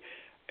sub-pay,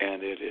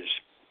 and it is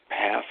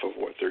half of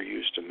what they're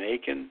used to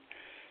making,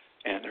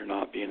 and they're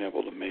not being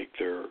able to make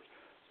their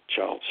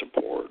child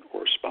support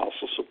or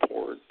spousal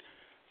support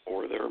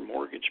or their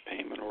mortgage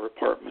payment or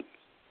apartments,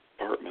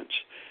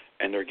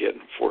 and they're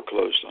getting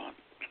foreclosed on.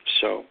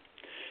 So,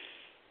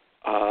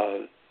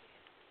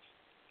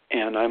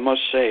 and I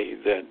must say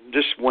that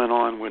this went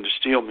on when the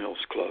steel mills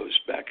closed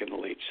back in the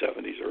late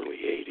 70s, early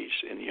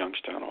 80s in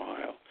Youngstown,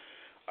 Ohio.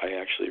 I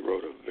actually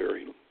wrote a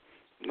very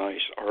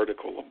nice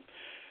article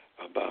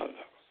about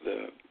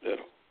the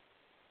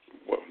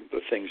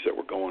things that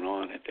were going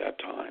on at that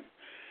time.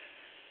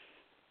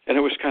 And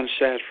it was kind of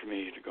sad for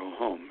me to go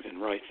home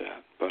and write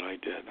that, but I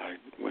did. I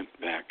went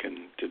back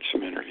and did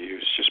some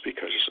interviews just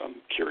because I'm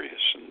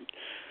curious, and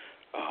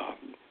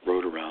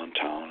rode around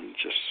town and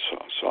just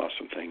saw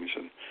some things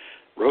and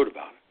wrote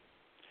about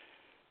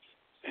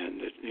it.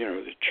 And,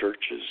 the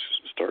churches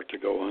start to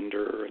go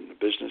under and the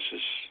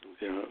businesses,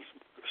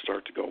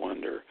 start to go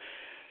under.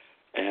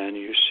 And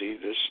you see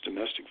this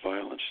domestic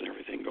violence and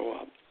everything go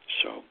up.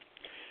 So,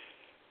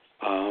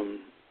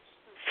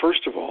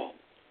 first of all,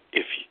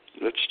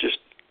 let's just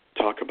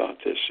talk about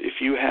this.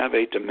 If you have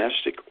a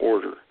domestic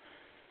order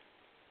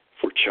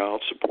for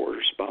child support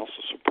or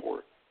spousal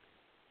support,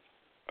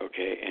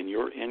 okay, and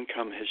your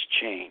income has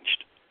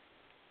changed,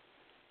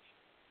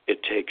 it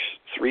takes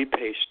 3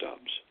 pay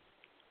stubs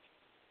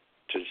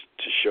to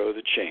show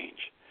the change.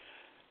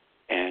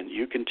 And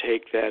you can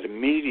take that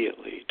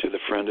immediately to the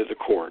friend of the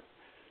court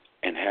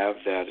and have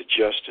that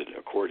adjusted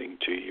according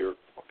to your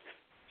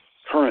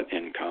current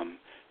income,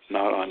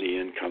 not on the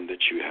income that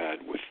you had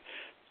with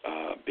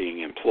being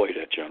employed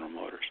at General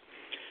Motors.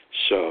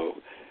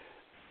 So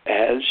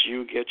as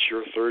you get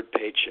your 3rd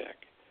paycheck,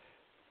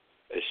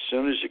 as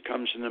soon as it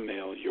comes in the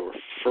mail, your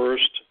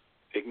first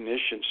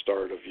ignition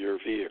start of your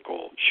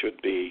vehicle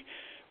should be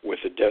with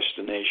a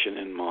destination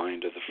in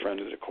mind of the friend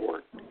of the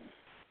court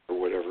or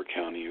whatever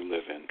county you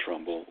live in,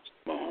 Trumbull,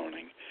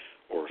 Mahoning,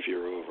 or if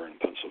you're over in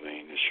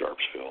Pennsylvania,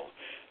 Sharpsville,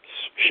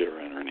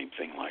 Sharon, or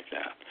anything like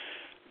that.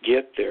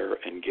 Get there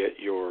and get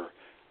your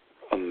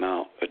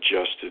amount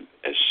adjusted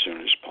as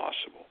soon as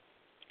possible.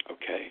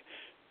 Okay?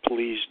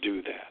 Please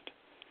do that.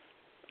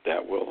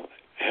 That will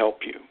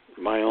help you.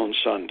 My own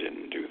son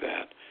didn't do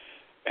that,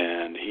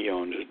 and he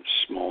owned a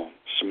small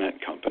cement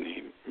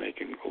company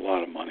making a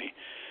lot of money,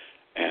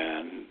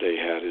 and they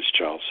had his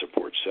child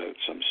support set at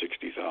some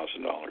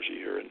 $60,000 a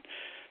year, and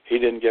he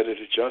didn't get it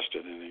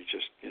adjusted, and he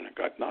just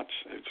got nuts.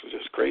 It was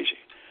just crazy.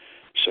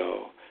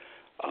 So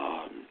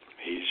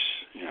he's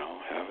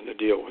having to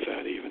deal with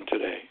that even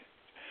today.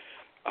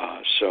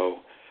 So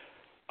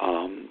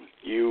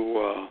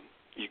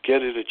you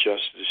get it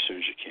adjusted as soon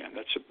as you can.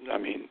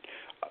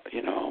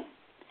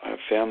 I have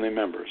family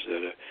members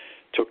that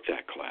took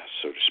that class,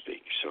 so to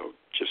speak. So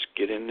just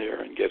get in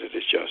there and get it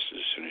adjusted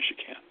as soon as you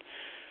can.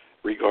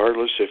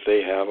 Regardless if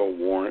they have a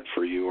warrant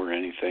for you or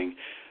anything,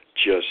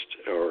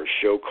 or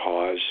show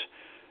cause,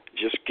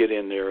 just get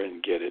in there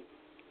and get it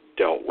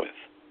dealt with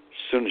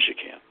as soon as you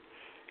can.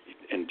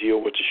 And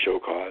deal with the show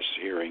cause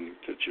hearing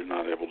that you're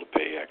not able to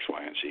pay X,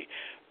 Y, and Z,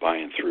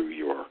 buying through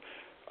your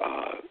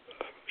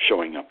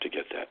showing up to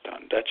get that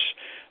done. That's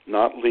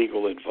not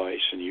legal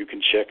advice, and you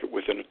can check it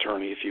with an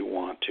attorney if you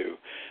want to.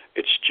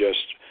 It's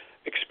just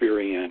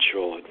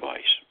experiential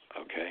advice,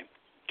 okay?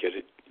 Get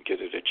it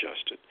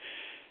adjusted.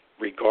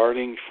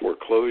 Regarding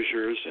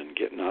foreclosures and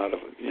getting out of,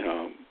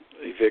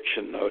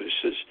 eviction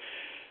notices,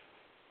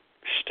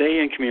 stay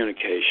in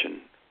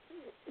communication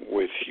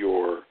with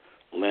your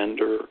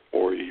lender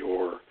or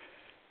your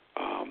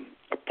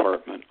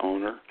apartment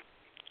owner,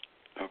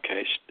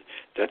 okay?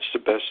 That's the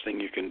best thing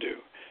you can do.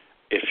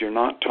 If you're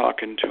not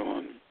talking to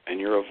them and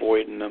you're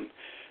avoiding them,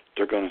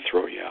 they're going to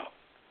throw you out,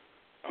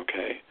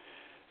 okay?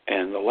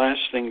 And the last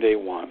thing they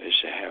want is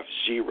to have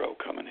zero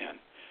coming in.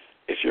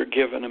 If you're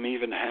giving them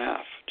even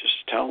half, just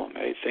tell them,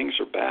 hey, things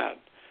are bad.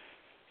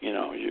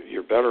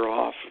 You're better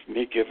off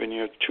me giving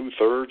you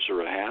 2/3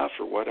 or a half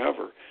or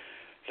whatever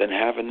than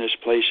having this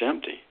place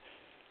empty,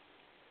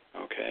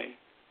 okay?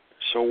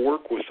 So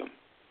work with them.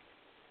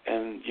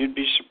 And you'd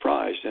be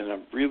surprised, in a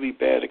really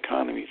bad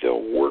economy,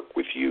 they'll work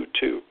with you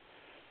too.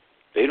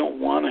 They don't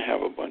want to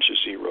have a bunch of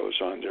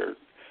zeros on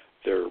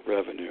their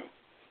revenue.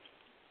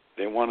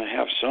 They want to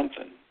have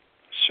something.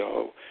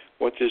 So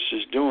what this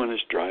is doing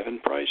is driving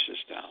prices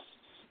down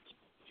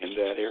in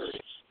that area.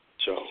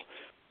 So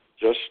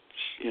just,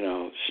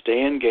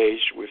 stay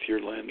engaged with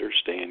your lender,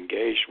 stay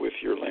engaged with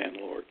your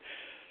landlord,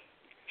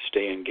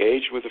 stay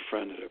engaged with a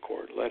friend of the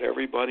court. Let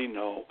everybody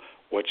know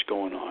what's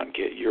going on.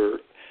 Get your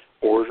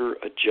order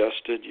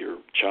adjusted, your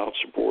child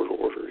support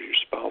order, your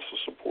spousal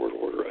support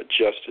order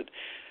adjusted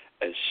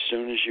as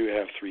soon as you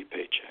have 3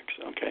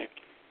 paychecks, okay?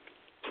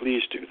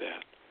 Please do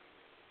that,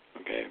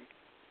 okay?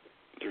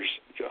 There's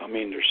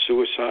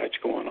suicides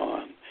going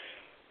on.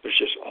 There's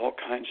just all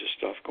kinds of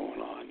stuff going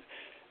on.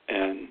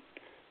 And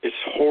it's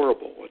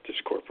horrible what this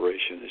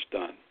corporation has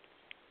done.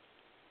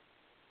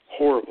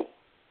 Horrible.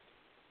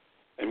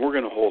 And we're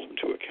going to hold them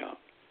to account.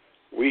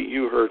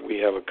 You heard we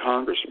have a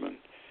congressman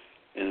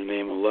in the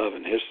name of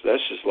Levin.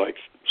 This is like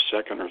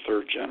 2nd or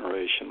 3rd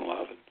generation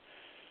Levin.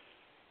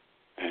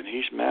 And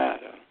he's mad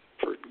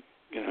for,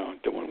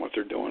 doing what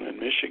they're doing in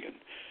Michigan.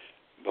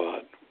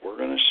 But we're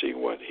going to see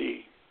what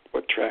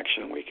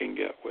traction we can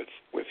get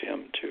with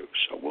him too.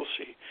 So we'll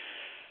see.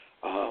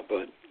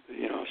 But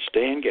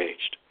stay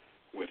engaged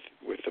with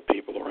the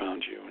people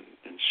around you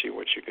and see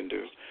what you can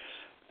do.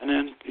 And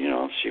then,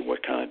 see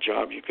what kind of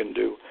job you can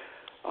do.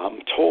 I'm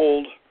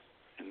told,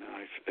 and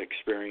I've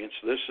experienced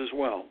this as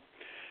well,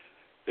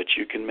 that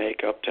you can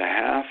make up to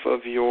half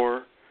of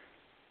your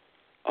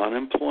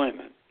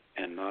unemployment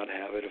and not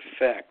have it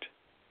affect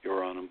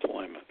your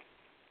unemployment.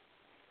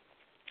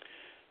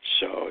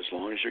 So as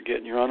long as you're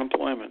getting your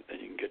unemployment, then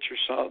you can get your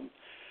sub,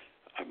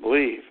 I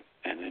believe,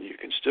 and then you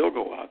can still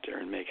go out there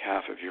and make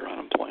half of your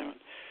unemployment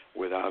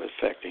without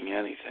affecting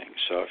anything.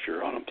 So if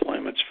your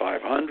unemployment's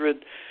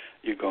 $500,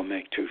 you go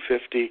make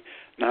 $250.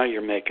 Now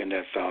you're making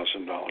that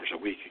 $1,000 a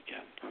week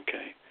again,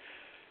 okay?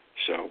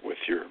 So with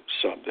your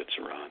sub that's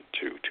around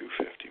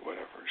 $250,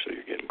 whatever. So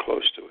you're getting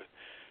close to it.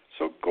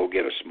 So go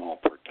get a small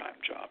part-time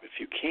job if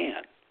you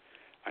can.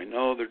 I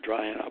know they're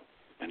drying up,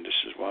 and this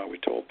is why we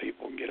told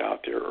people get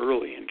out there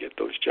early and get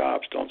those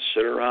jobs. Don't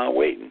sit around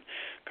waiting,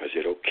 because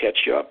it'll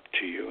catch up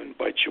to you and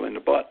bite you in the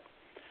butt.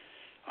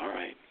 All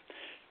right.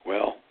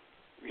 Well,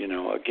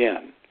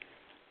 again,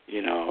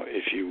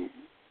 if you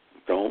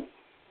don't,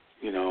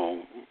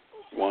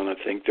 want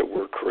to think that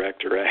we're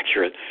correct or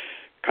accurate,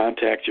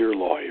 contact your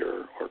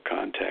lawyer or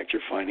contact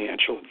your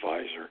financial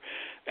advisor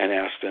and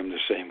ask them the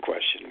same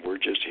question. We're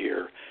just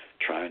here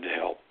trying to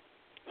help,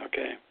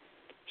 okay?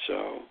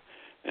 So,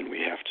 and we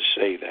have to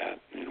say that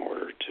in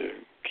order to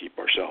keep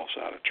ourselves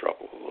out of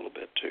trouble a little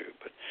bit too.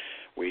 But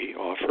we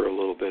offer a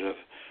little bit of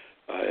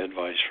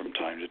advice from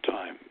time to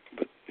time,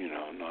 but,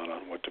 not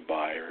on what to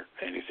buy or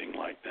anything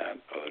like that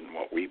other than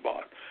what we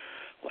bought.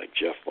 Like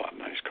Jeff bought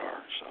nice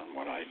cars on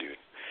what I do.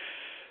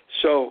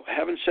 So,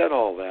 having said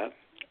all that,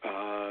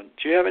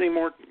 do you have any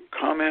more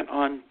comment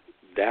on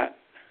that,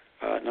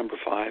 number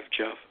 5,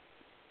 Jeff?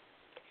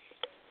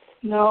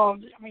 No,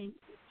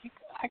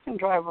 I can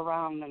drive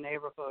around the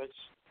neighborhoods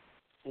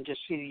and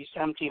just see these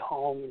empty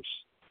homes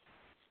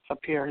up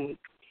here in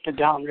the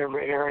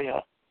downriver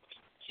area.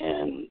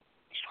 And,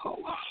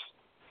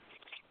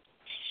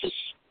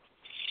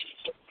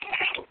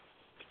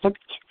 it's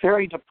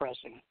very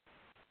depressing.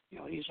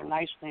 These are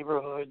nice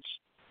neighborhoods.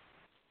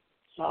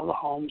 A lot of the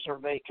homes are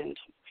vacant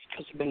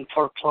because they've been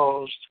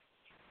foreclosed.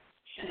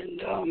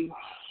 And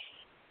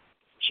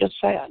just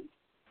sad.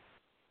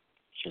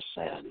 Just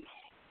sad.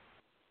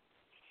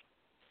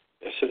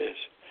 Yes, it is.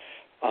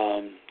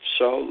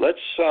 So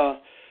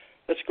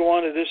let's go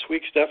on to this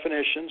week's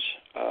definitions.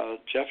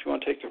 Jeff, you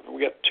want to take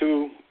we got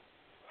 2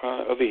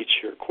 of each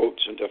here,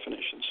 quotes and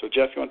definitions. So,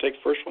 Jeff, you want to take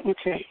the first one?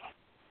 Okay.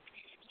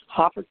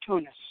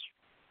 Opportunist.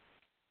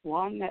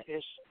 One that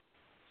is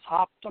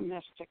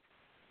optimistic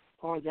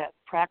or that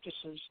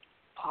practices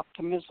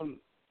optimism.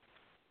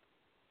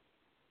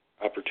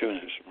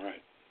 Opportunism,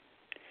 right.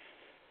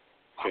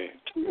 Okay.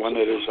 Optimism. One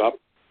that is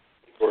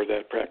or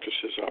that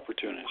practices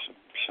opportunism.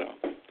 So,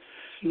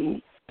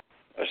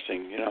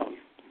 interesting.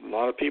 A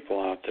lot of people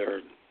out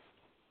there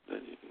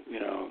that,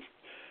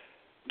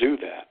 do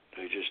that.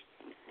 They just,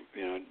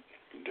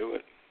 do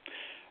it.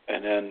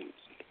 And then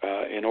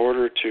in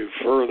order to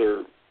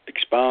further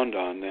expound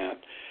on that,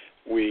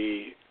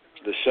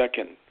 the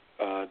second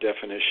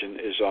definition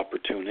is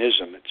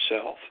opportunism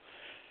itself.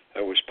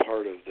 That was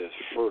part of the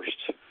first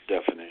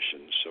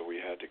definition, so we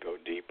had to go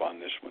deep on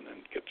this one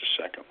and get the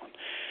second one.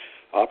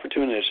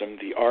 Opportunism,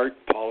 the art,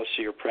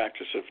 policy, or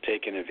practice of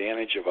taking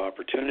advantage of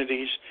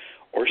opportunities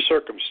or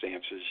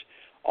circumstances,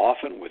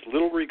 often with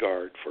little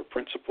regard for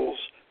principles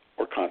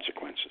or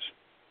consequences.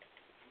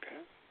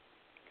 Okay?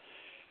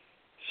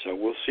 So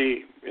we'll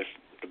see if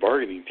the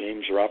bargaining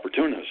teams are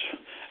opportunists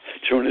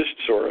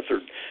or if they're,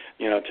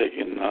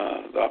 taking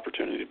the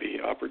opportunity to be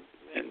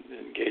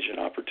engage in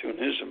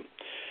opportunism.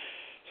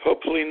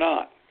 Hopefully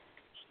not,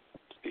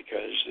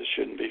 because this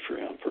shouldn't be for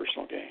your own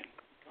personal gain.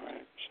 All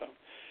right. So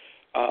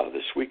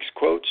this week's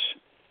quotes.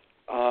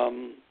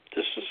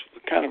 This is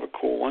kind of a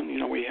cool one.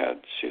 We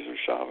had Cesar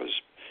Chavez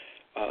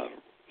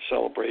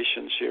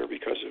celebrations here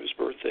because of his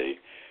birthday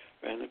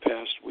in the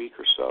past week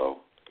or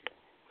so,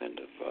 end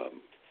of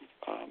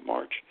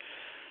March.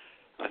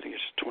 I think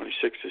it's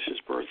 26th is his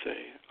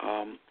birthday,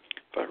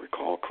 if I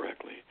recall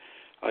correctly.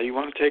 You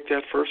want to take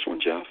that first one,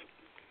 Jeff?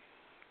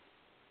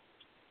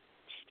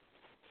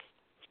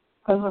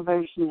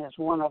 Preservation is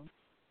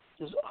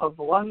of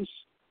one's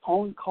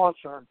own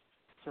culture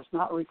does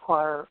not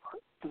require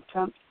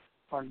contempt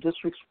or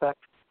disrespect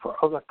for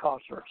other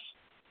cultures.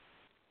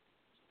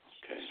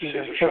 Okay,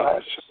 Cesar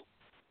Chavez.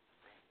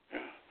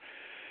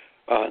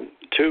 Yeah.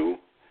 2,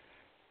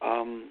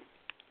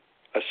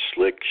 a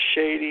slick,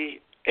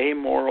 shady,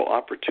 amoral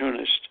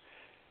opportunist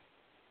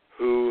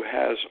who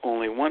has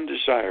only one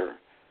desire: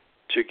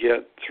 to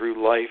get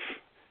through life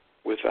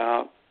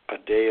without a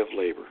day of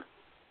labor.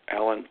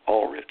 Alan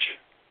Ulrich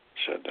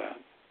said that,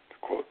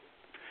 quote.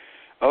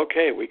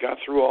 Okay, we got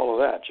through all of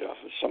that, Jeff.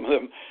 Some of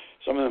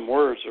them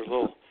words are a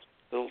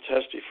little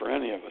testy for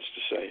any of us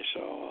to say.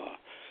 So,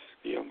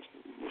 I'm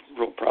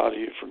real proud of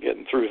you for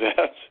getting through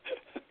that.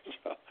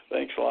 So,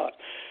 thanks a lot.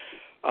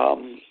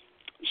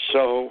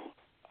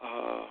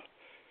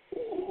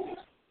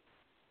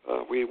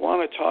 We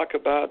want to talk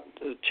about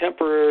the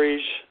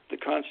temporaries, the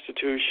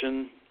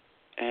Constitution,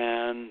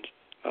 and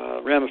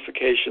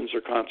ramifications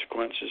or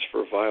consequences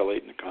for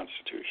violating the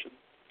Constitution.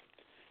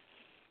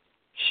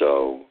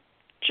 So,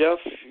 Jeff,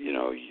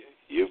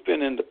 you've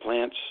been into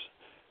plants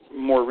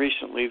more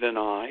recently than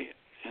I,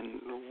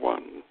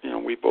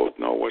 and we both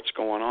know what's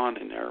going on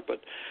in there.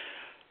 But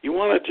you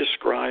want to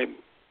describe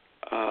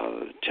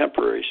the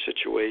temporary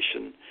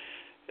situation,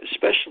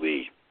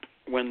 especially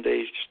when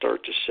they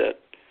start to set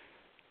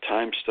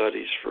time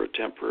studies for a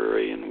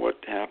temporary and what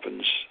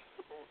happens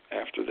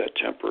after that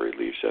temporary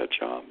leaves that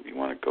job. You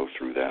want to go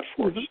through that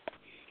for us?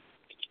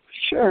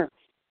 Sure.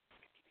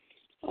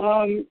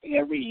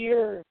 Every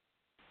year,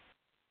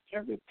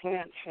 every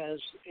plant has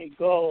a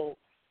goal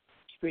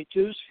to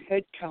reduce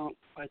headcount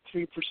by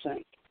 3%.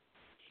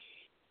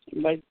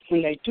 But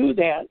when they do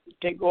that,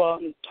 they go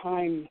out and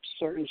time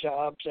certain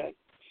jobs that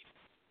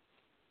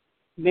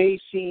may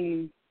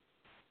seem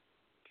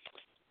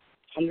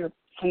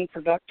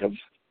unproductive.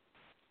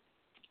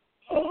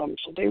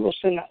 So they will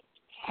send a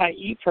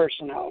IE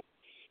person out,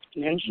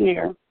 an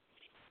engineer,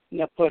 and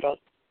they'll put a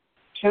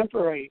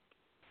temporary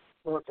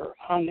worker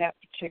on that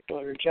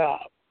particular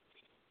job.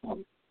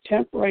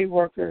 Temporary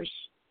workers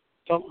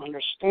don't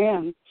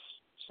understand,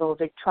 so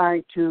they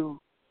try to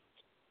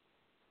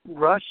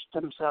rush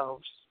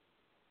themselves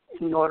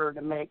in order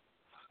to make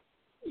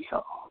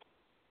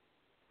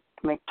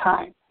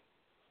time.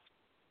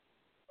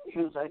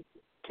 Because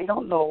they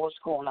don't know what's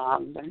going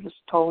on. They're just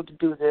told to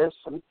do this,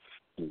 and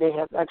they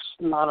have X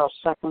amount of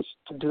seconds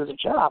to do the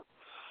job.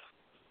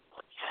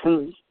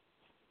 And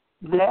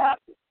that,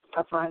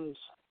 my friends,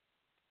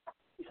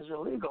 is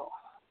illegal.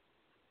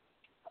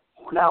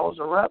 When I was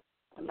a rep,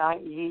 an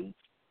IE,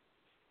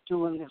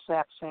 doing the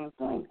exact same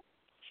thing.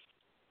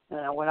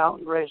 And I went out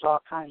and raised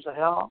all kinds of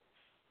hell,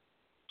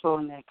 told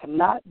them they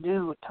cannot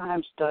do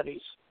time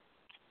studies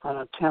on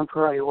a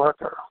temporary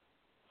worker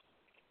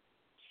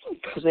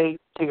because they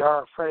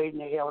are afraid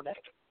and they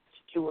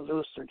will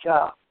lose their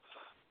job.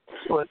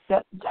 So if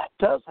that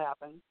does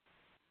happen,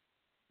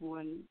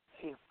 when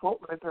a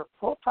regular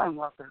full-time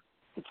worker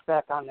gets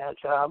back on that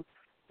job,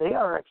 they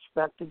are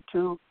expected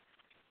to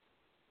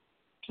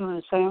do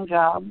the same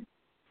job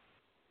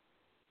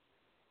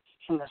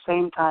in the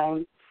same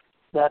time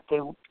that they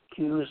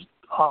used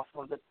off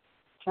of the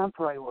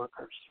temporary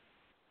workers.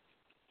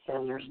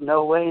 And there's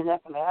no way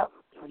that can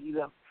happen. You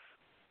have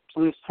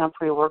some of these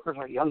temporary workers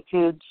are young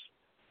kids,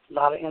 a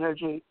lot of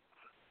energy,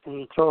 and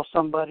you throw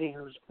somebody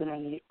who's been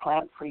in the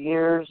plant for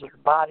years, their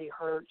body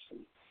hurts, and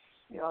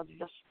they're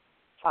just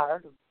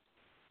tired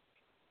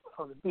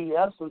of the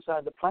BS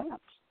inside the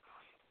plants.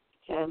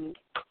 And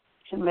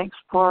it makes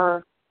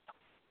for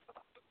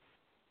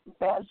a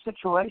bad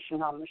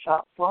situation on the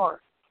shop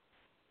floor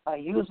by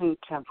using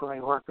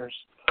temporary workers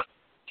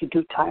to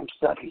do time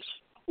studies.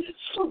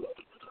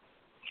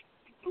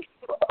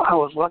 I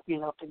was lucky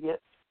enough to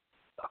get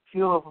a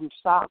few of them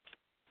stopped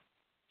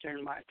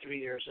during my 3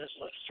 years as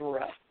a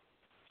rep.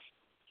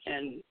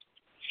 And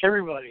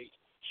everybody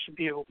should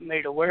be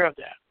made aware of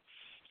that.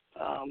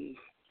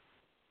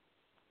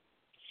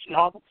 In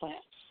all the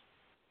plants,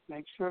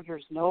 make sure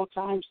there's no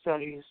time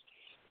studies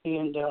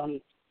being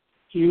done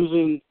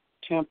using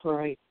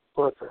temporary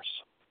workers.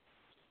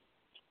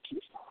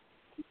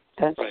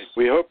 Right.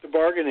 We hope the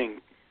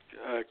bargaining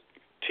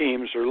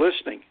teams are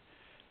listening.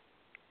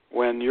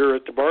 When you're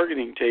at the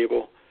bargaining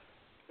table,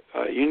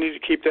 you need to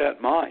keep that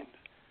in mind,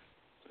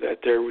 that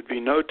there would be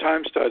no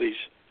time studies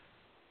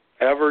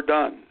ever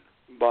done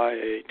by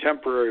a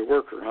temporary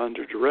worker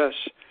under duress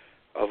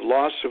of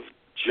loss of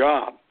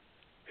job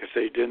if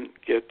they didn't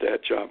get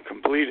that job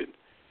completed,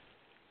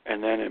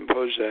 and then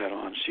impose that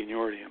on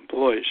seniority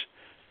employees.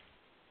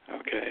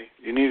 Okay,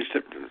 you need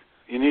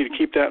to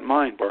keep that in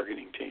mind,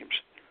 bargaining teams.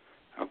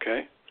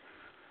 Okay.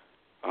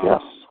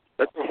 Yes.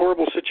 That's a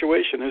horrible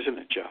situation, isn't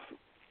it, Jeff?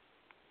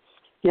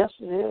 Yes,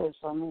 it is.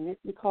 I mean, it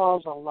can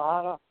cause a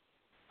lot of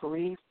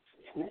grief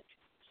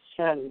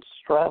and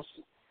stress,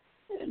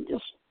 and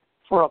just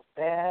for a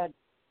bad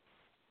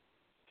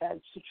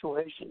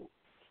situation.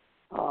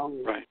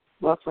 Right.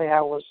 Luckily,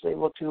 I was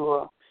able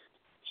to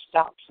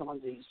stop some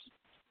of these.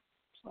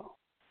 So.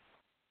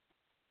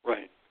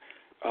 Right.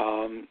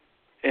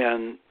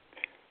 And,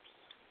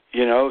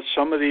 you know,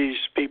 some of these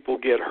people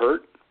get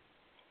hurt,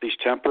 these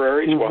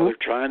temporaries, while they're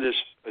trying to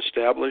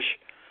establish,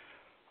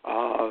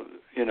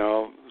 you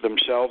know,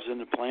 themselves in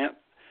the plant,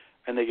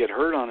 and they get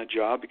hurt on a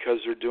job because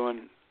they're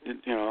doing, you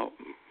know,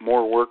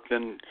 more work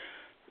than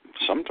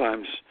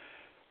sometimes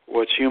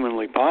what's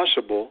humanly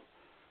possible,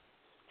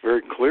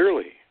 very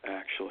clearly,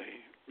 actually,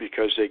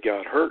 because they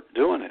got hurt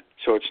doing it.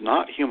 So it's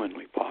not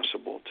humanly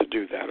possible to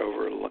do that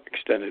over an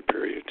extended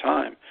period of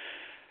time.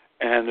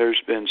 And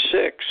there's been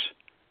 6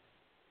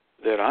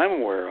 that I'm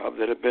aware of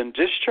that have been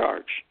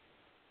discharged.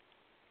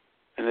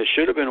 And they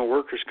should have been a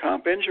workers'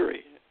 comp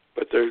injury,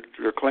 but they're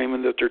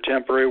claiming that they're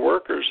temporary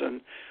workers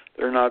and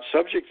they're not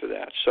subject to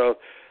that. So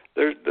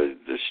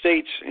the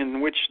states in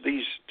which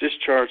these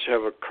discharges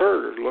have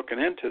occurred are looking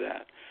into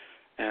that,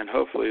 and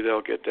hopefully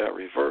they'll get that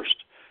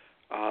reversed.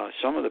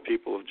 Some of the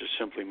people have just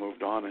simply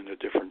moved on into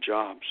different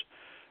jobs,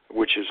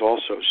 which is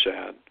also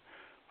sad,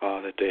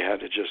 that they had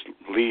to just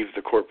leave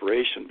the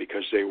corporation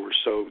because they were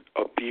so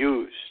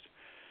abused.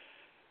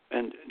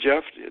 And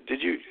Jeff,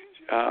 did you?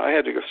 I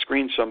had to go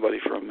screen somebody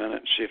for a minute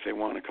and see if they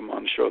want to come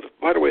on the show.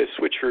 By the way,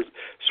 the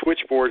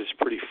switchboard is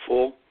pretty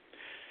full,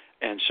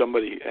 and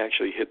somebody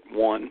actually hit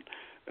 1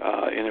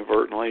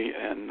 inadvertently,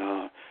 and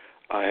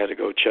I had to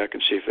go check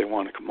and see if they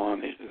want to come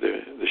on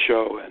the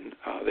show, and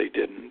they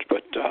didn't.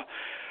 But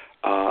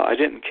I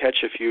didn't catch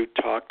if you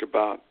talked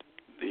about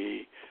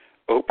the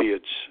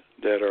opiates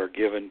that are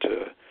given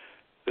to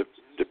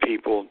the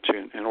people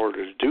in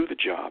order to do the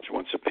jobs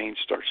once the pain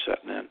starts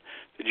setting in.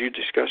 Did you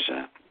discuss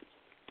that?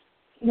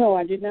 No,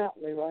 I did not,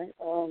 Leroy.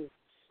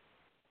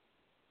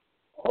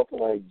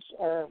 Opioids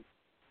are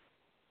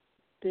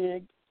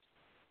big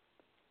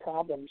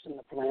problems in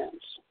the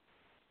plants.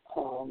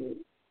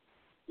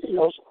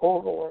 Those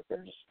older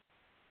workers,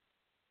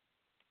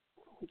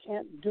 we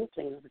can't do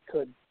things we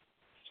could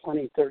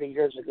 20, 30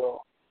 years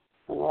ago.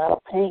 And a lot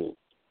of pain.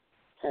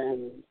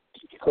 And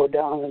you go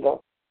down to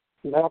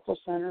the medical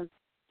center,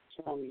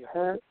 tell them you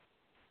hurt,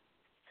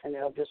 and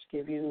they'll just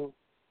give you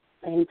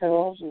pain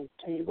pills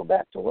until you go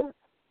back to work.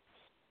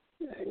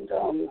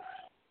 And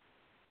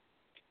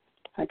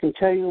I can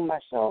tell you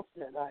myself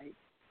that I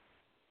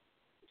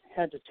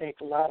had to take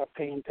a lot of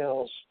pain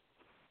pills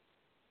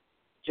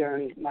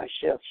during my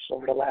shifts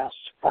over the last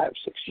 5-6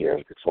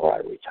 years before I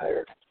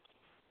retired.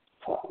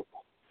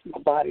 My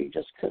body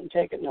just couldn't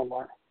take it no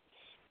more.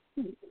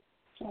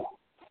 So,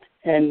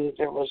 and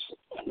there was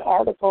an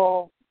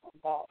article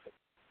about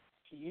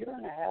a year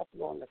and a half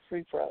ago in the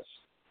Free Press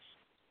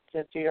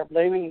that they are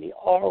blaming the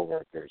auto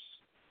workers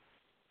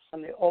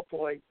on the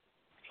opioid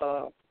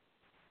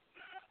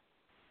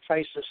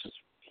crisis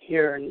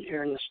here in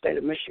the state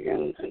of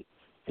Michigan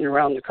and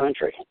around the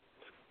country.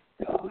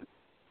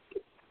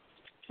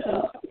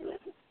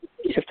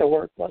 If the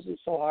work wasn't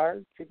so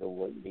hard, people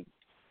wouldn't be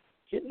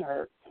getting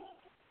hurt.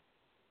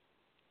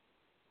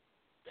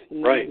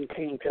 Right. And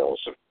pain pills.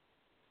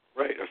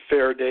 Right. A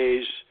fair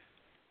day's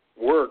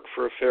work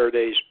for a fair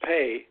day's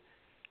pay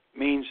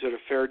means that a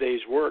fair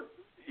day's work,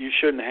 you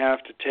shouldn't have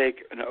to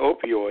take an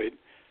opioid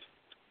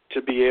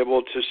to be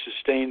able to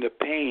sustain the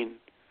pain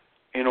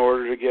in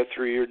order to get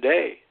through your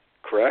day.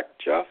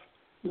 Correct, Jeff?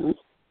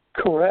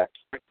 Correct.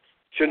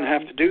 Shouldn't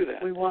have to do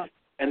that.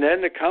 And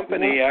then the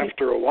company,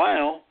 after a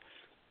while,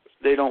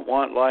 they don't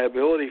want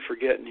liability for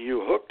getting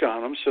you hooked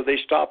on them, so they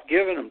stop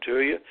giving them to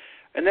you.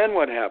 And then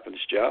what happens,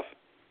 Jeff?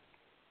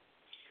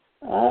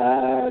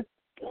 A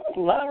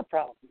lot of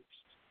problems.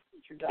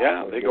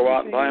 Yeah, they go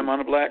out and buy them on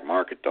the black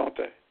market, don't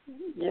they?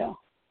 Yeah.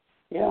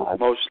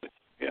 Mostly,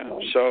 yeah.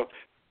 So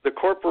the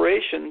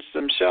corporations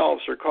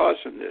themselves are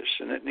causing this,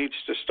 and it needs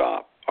to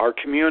stop. Our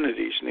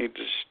communities need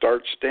to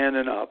start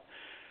standing up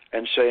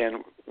and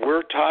saying,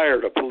 we're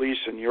tired of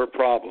policing your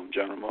problem,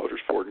 General Motors,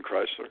 Ford, and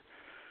Chrysler.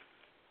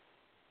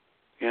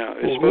 You know,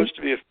 it's supposed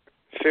to be a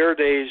fair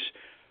day's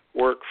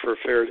work for a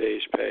fair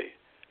day's pay.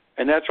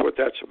 And that's what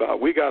that's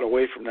about. We got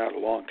away from that a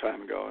long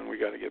time ago, and we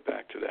got to get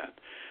back to that.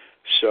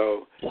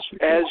 So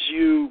as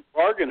you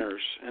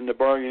bargainers and the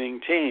bargaining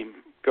team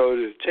go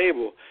to the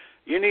table,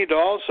 you need to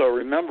also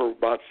remember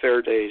about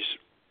fair days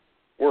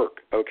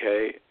work,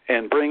 okay,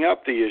 and bring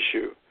up the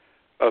issue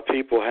of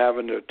people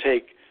having to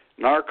take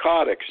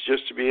narcotics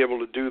just to be able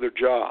to do their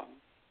job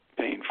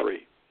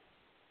pain-free.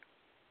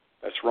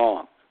 That's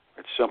wrong.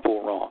 That's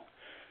simple wrong.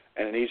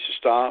 And it needs to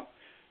stop,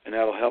 and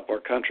that'll help our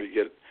country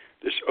get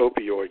this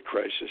opioid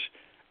crisis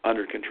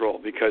under control,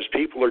 because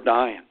people are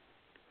dying,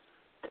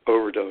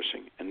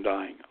 overdosing and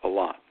dying a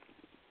lot.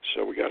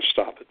 So we got to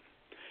stop it.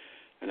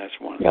 And that's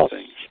one of the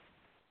things.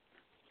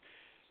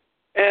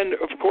 And,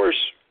 of course,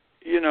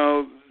 you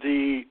know,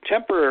 the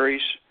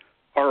temporaries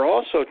are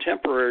also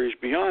temporaries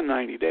beyond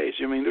 90 days.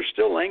 I mean, there's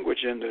still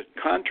language in the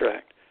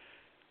contract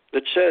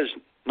that says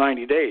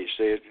 90 days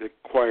they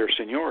acquire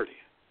seniority.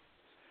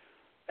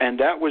 And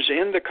that was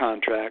in the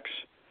contracts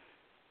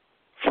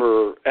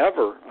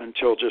forever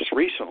until just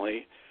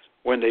recently,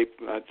 when they,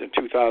 in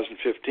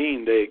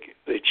 2015,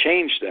 they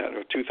changed that,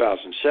 or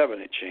 2007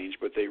 it changed,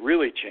 but they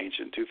really changed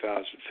in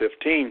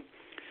 2015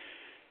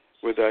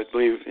 with, I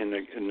believe, in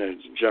the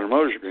General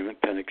Motors Agreement,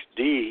 Appendix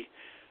D,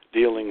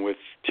 dealing with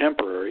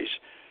temporaries,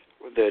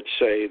 that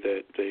say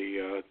that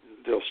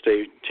they'll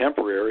stay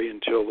temporary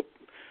until the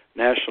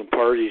national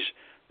parties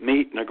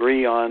meet and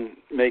agree on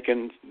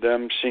making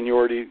them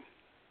seniority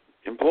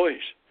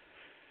employees.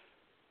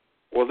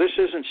 Well, this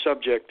isn't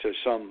subject to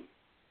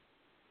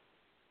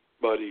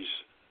somebody's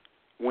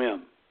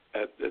whim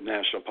at the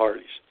national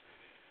parties.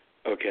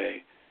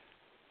 Okay?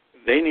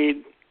 They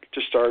need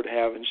to start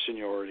having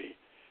seniority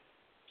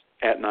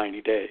at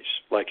 90 days,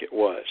 like it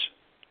was,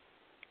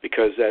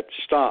 because that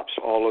stops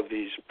all of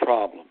these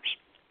problems.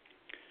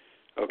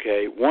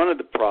 Okay? One of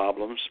the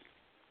problems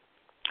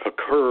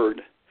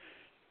occurred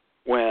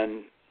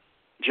when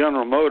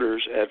General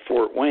Motors at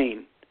Fort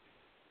Wayne,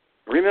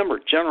 remember,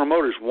 General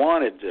Motors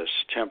wanted this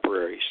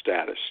temporary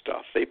status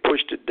stuff. They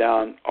pushed it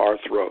down our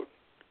throat.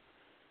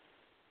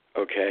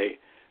 Okay?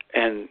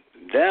 And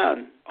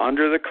then,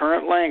 under the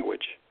current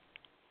language,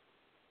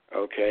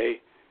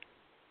 okay,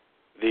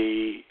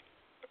 the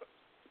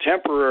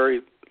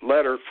temporary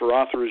letter for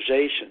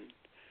authorization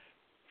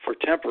for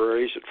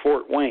temporaries at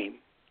Fort Wayne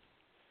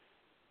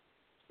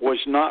was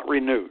not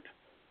renewed.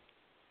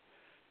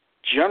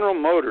 General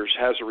Motors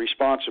has a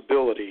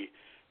responsibility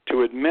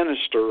to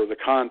administer the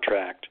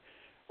contract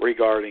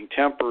regarding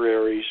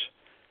temporaries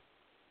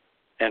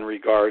and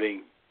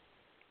regarding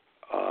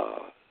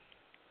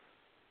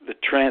the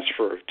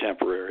transfer of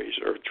temporaries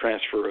or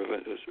transfer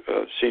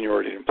of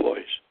seniority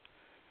employees.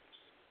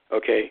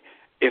 Okay,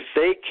 if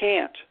they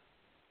can't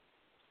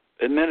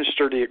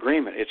administer the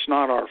agreement, it's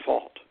not our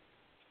fault.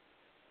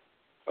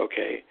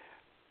 Okay,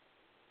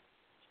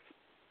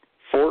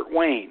 Fort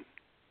Wayne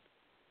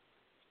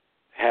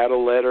had a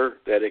letter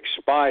that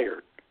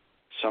expired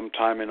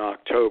sometime in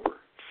October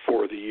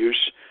for the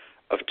use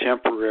of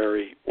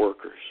temporary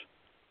workers.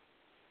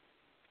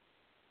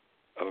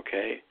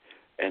 Okay?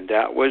 And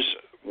that was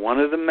one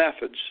of the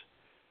methods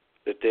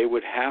that they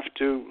would have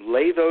to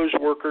lay those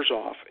workers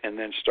off and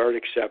then start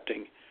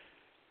accepting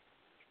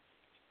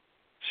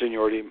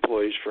seniority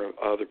employees from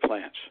other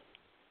plants.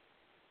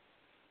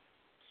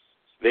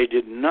 They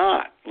did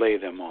not lay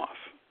them off.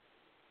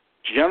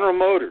 General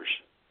Motors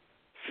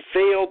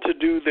failed to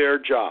do their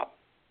job.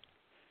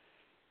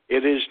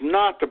 It is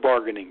not the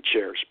bargaining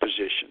chair's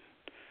position,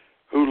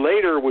 who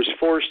later was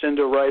forced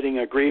into writing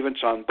a grievance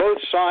on both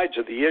sides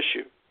of the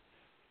issue.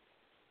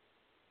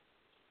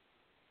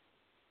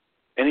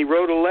 And he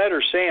wrote a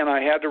letter saying, I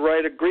had to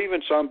write a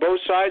grievance on both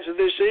sides of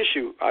this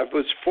issue. I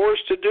was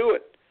forced to do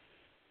it.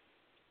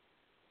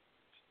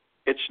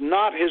 It's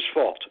not his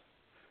fault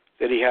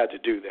that he had to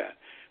do that.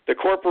 The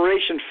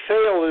corporation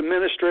failed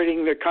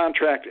administrating the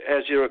contract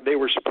as they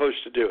were supposed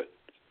to do it.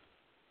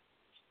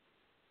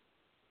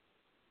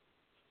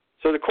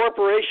 So the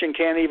corporation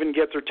can't even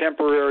get their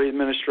temporary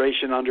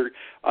administration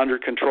under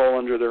control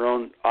under their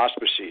own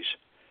auspices.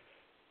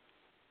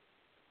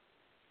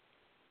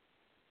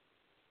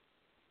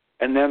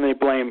 And then they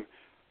blame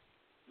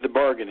the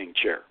bargaining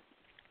chair.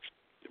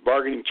 The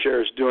bargaining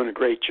chair is doing a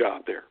great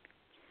job there.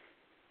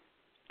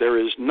 There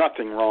is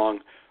nothing wrong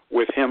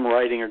with him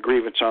writing a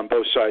grievance on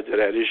both sides of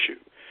that issue,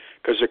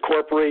 because the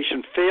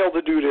corporation failed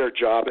to do their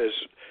job as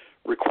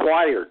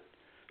required,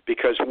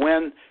 because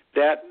when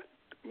that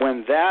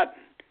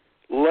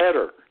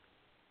letter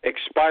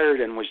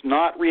expired and was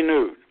not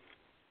renewed,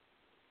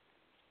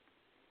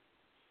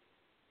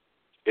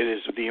 it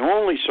is the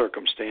only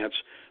circumstance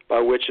by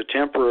which a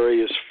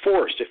temporary is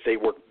forced, if they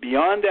work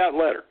beyond that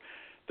letter,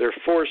 they're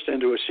forced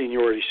into a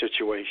seniority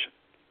situation.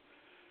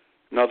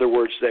 In other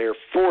words, they are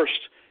forced,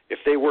 if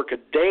they work a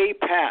day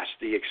past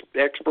the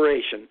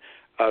expiration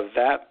of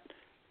that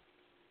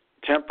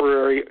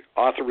temporary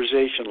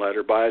authorization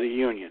letter by the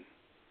union,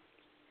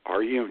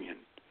 our union,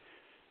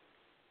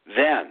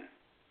 then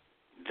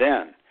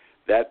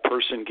that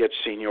person gets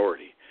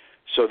seniority.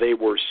 So they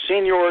were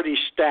seniority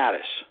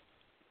status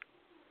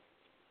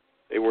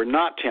They were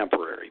not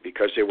temporary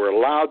because they were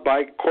allowed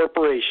by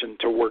corporation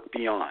to work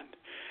beyond.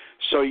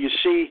 So you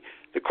see,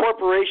 the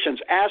corporations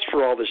ask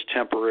for all this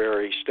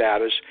temporary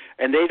status,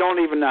 and they don't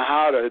even know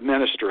how to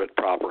administer it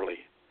properly.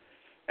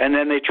 And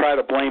then they try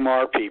to blame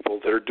our people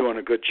that are doing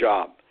a good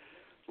job,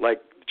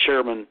 like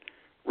Chairman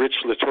Rich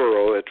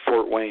Laturo at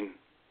Fort Wayne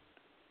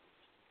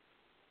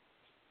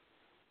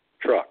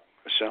Truck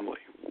Assembly.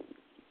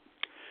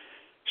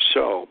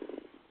 So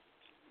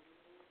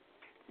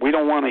we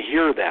don't want to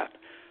hear that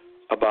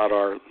about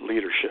our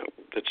leadership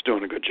that's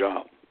doing a good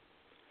job.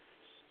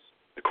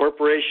 The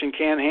corporation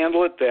can't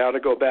handle it. They ought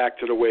to go back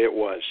to the way it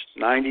was.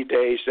 90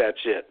 days, that's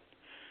it.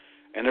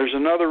 And there's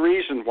another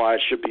reason why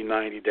it should be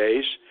 90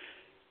 days.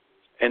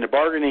 And the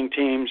bargaining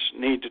teams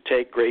need to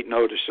take great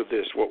notice of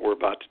this, what we're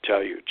about to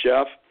tell you.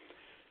 Jeff,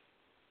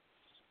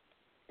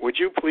 would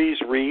you please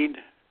read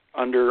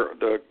under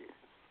the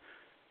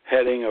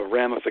heading of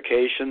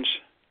Ramifications?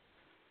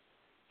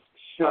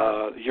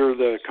 Sure. You're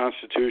the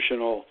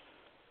constitutional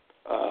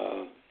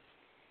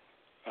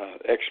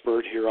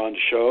expert here on the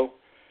show,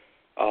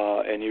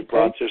 and you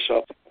brought this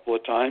up a couple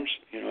of times.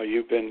 You know,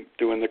 you've been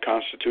doing the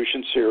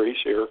Constitution series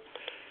here.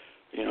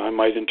 You know, I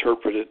might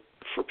interpret it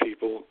for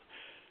people,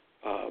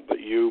 but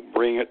you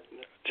bring it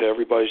to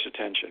everybody's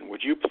attention.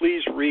 Would you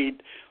please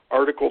read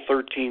Article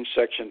 13,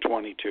 Section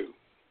 22?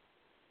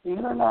 The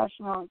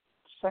International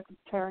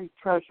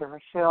Secretary-Treasurer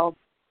shall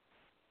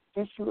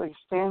issue a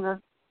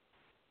standard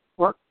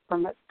work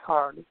permit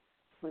card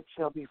which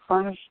shall be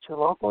furnished to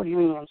local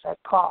unions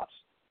at cost.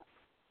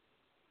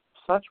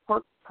 Such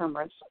work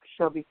permits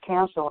shall be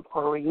canceled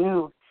or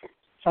renewed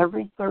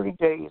every 30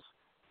 days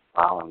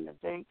following the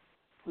date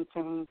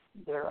contained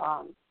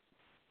thereon.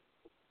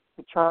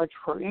 The charge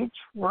for each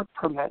work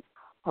permit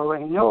or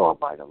renewal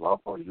by the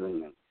local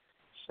union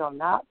shall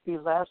not be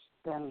less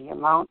than the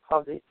amount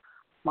of the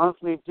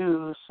monthly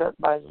dues set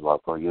by the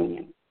local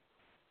union,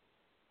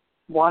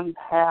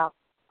 1/2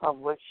 of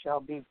which shall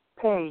be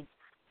paid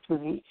to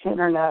the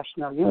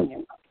international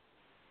union.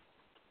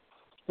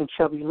 It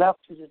shall be left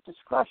to the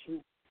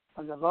discretion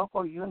of the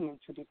local union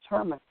to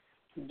determine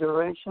the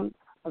duration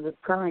of the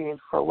period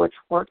for which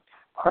work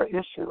are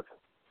issued.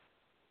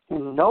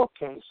 In no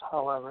case,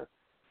 however,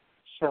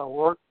 shall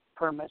work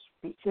permits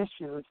be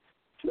issued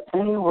to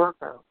any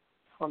worker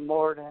for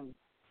more than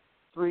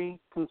 3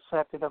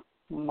 consecutive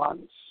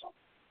months.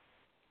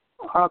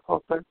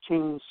 Article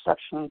 13,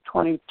 Section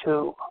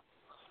 22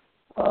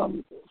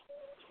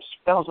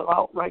 spells it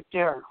out right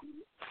there.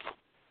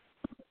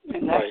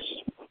 And that's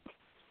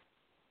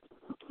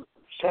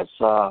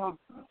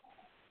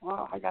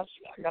well, I got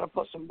to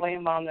put some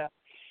blame on the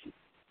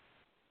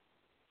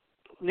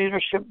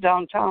leadership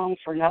downtown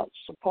for not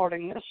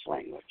supporting this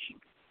language.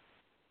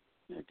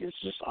 This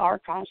is our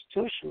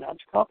Constitution, not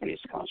the company's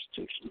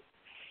Constitution.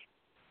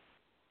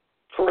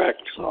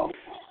 Correct. So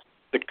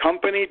the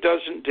company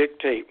doesn't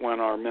dictate when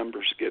our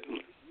members get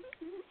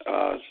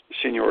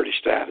seniority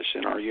status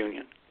in our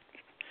union.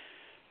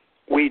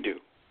 We do.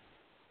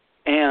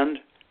 And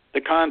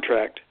the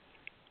contract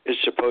is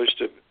supposed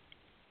to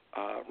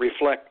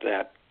reflect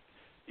that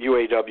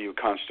UAW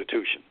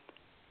Constitution.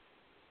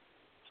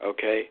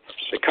 Okay?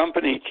 The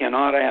company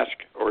cannot ask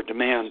or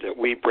demand that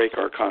we break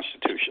our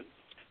Constitution.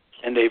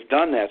 And they've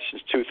done that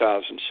since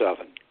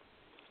 2007.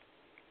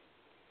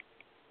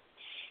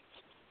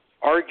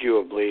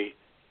 Arguably,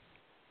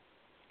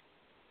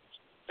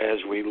 as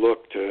we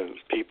look to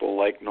people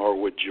like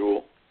Norwood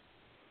Jewell,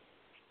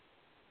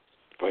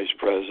 vice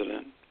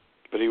president,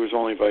 but he was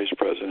only vice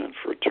president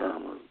for a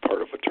term or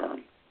part of a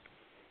term.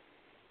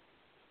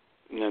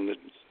 And then the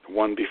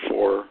one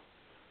before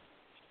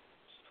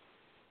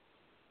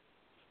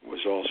was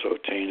also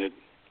tainted.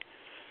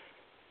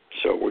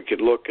 So we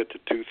could look at the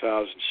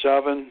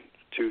 2007,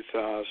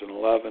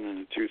 2011, and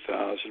the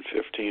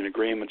 2015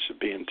 agreements of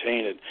being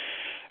tainted.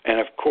 And,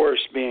 of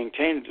course, being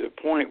tainted to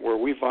the point where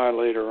we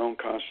violate our own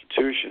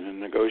Constitution in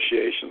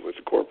negotiations with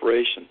the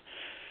corporation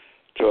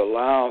to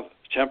allow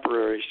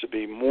temporaries to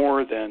be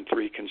more than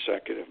 3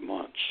 consecutive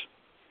months,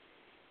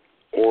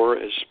 or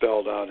as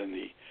spelled out in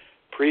the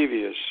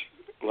previous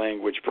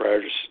language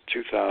prior to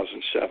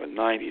 2007,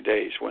 90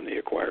 days when they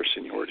acquire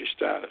seniority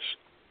status.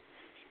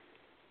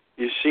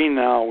 You see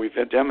now we've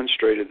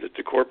demonstrated that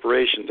the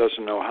corporation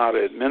doesn't know how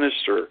to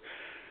administer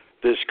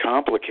this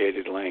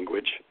complicated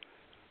language,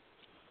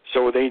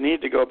 so they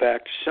need to go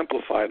back to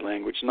simplified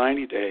language,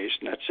 90 days,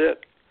 and that's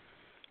it.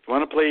 If you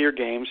want to play your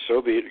games,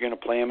 so be it. You're going to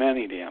play them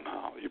any damn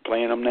how. You're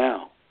playing them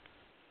now.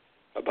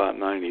 About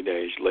 90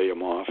 days, lay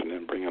them off and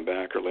then bring them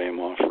back, or lay them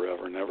off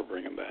forever and never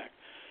bring them back.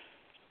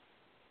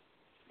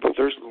 But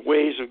there's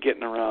ways of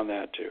getting around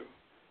that too.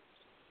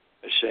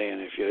 They're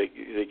saying if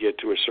they get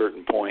to a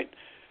certain point,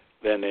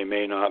 then they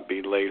may not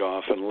be laid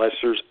off unless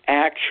there's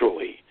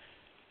actually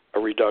a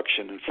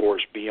reduction in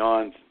force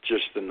beyond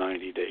just the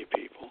 90-day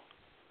people.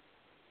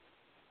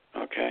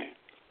 Okay?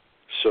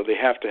 So they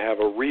have to have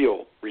a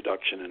real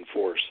reduction in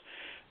force,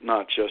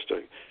 not just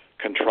a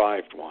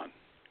contrived one.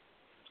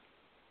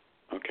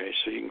 Okay,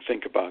 so you can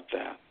think about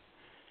that.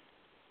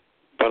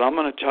 But I'm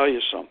going to tell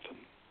you something.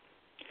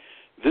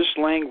 This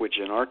language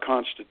in our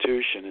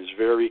Constitution is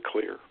very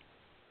clear.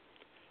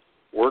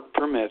 Work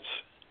permits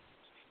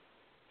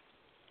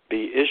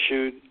be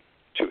issued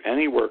to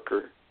any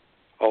worker.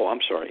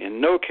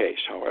 In no case,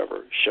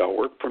 however, shall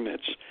work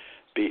permits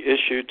be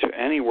issued to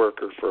any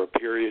worker for a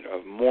period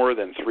of more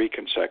than 3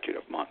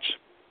 consecutive months.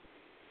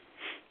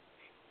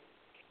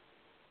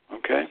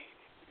 Okay?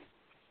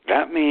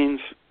 That means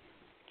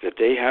that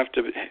they have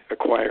to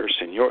acquire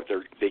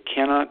they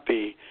cannot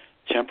be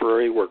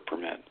temporary work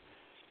permit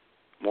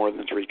more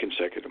than 3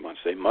 consecutive months.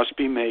 They must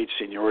be made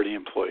seniority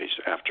employees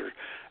after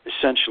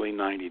essentially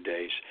 90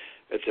 days,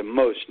 at the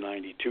most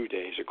 92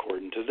 days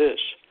according to this.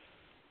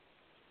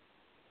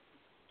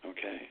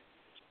 Okay?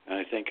 And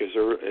I think as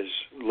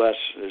less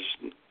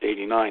as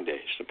 89 days,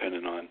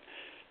 depending on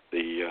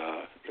the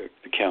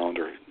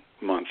calendar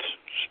month,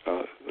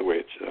 the way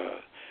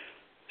it's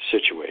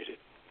situated.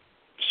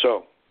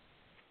 So,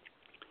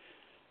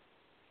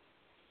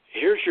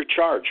 here's your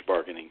charge,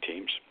 bargaining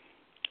teams.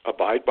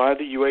 Abide by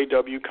the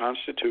UAW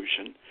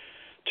Constitution.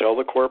 Tell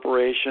the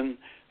corporation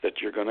that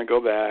you're going to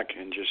go back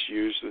and just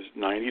use the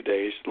 90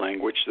 days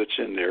language that's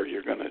in there.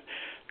 You're going to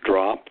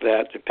drop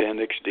that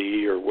Appendix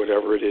D or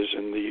whatever it is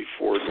in the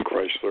Ford and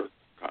Chrysler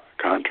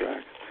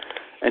contract.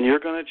 And you're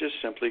going to just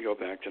simply go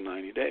back to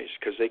 90 days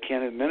because they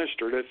can't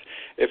administer it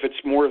if it's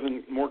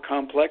more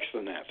complex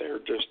than that. They're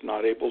just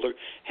not able to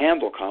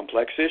handle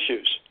complex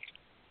issues.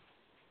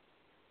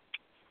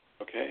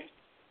 Okay?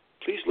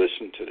 Please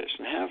listen to this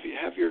and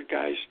have your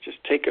guys just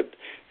take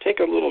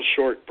a little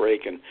short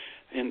break and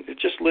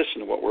just listen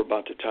to what we're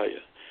about to tell you.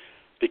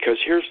 Because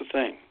here's the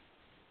thing.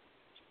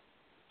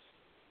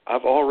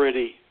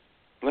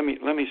 Let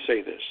me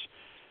say this.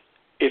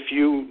 If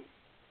you,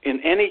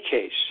 in any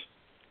case,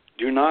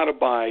 do not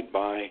abide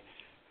by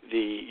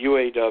the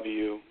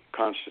UAW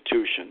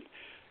Constitution,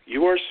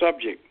 you are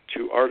subject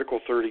to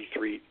Article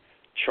 33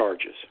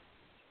 charges.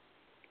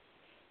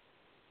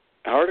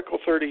 Article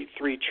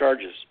 33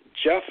 charges.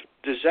 Jeff,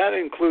 does that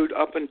include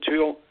up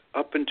into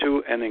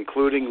and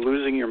including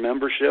losing your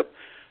membership?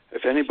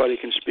 If anybody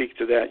can speak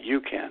to that,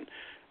 you can.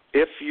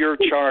 If you're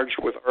charged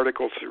with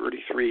Article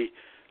 33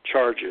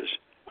 charges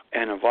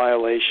and a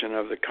violation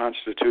of the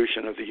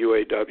Constitution of the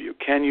UAW,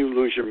 can you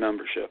lose your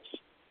membership?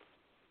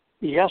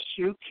 Yes,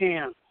 you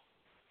can.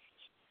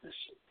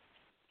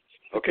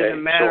 Okay,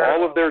 so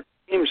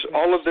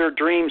all of their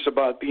dreams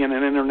about being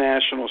an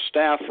international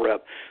staff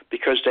rep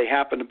because they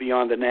happen to be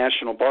on the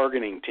national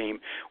bargaining team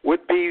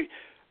would be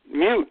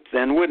mute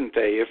then, wouldn't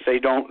they, if they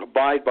don't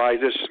abide by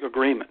this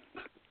agreement?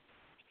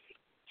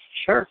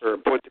 Sure. Or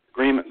put the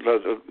agreement,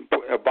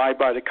 abide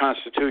by the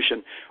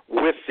Constitution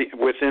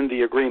within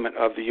the agreement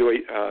of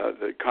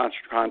the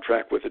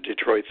contract with the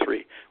Detroit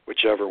 3,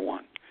 whichever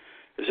one.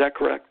 Is that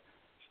correct?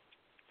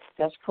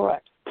 That's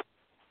correct.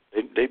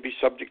 They'd be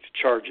subject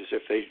to charges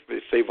if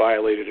they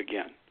violate it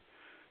again.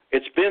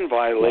 It's been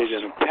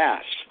violated in the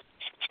past,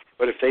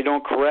 but if they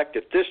don't correct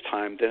it this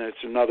time, then it's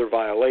another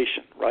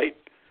violation, right?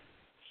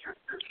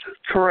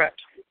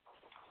 Correct.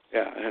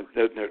 Yeah, and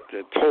they're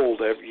told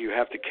you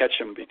have to catch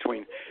them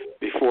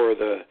before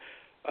the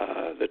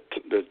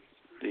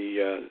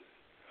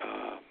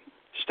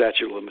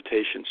statute of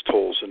limitations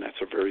tolls, and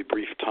that's a very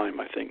brief time.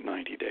 I think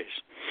 90 days,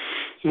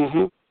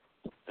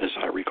 as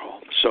I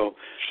recall. So,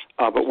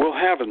 but we'll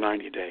have a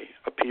 90-day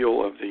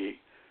appeal of the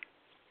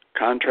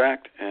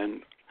contract,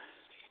 and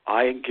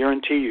I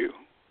guarantee you,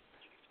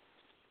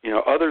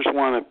 others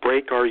want to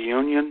break our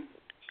union,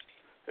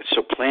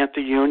 supplant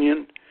the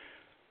union.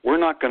 We're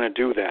not going to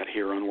do that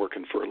here on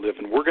Working for a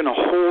Living. We're going to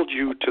hold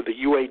you to the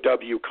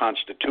UAW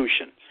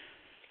Constitution.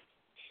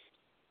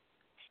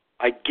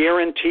 I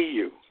guarantee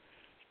you.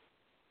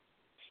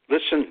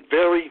 Listen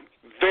very,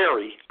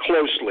 very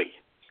closely.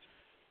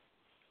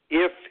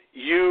 If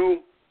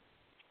you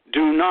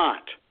do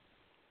not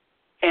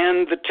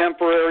end the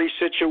temporary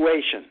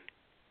situation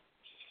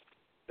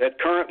that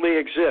currently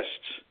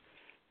exists,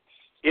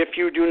 if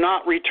you do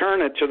not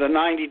return it to the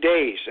 90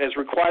 days as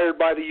required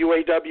by the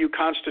UAW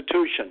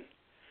Constitution,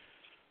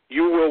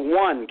 you will,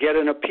 1, get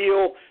an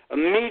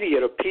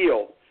immediate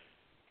appeal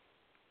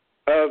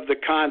of the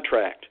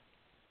contract.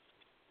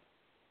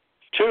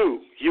 2,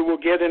 you will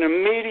get an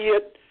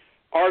immediate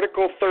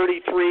Article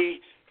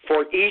 33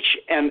 for each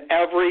and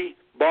every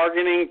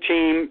bargaining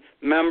team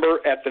member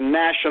at the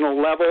national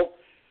level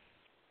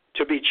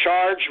to be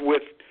charged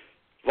with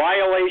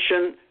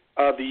violation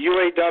of the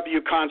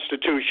UAW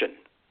Constitution.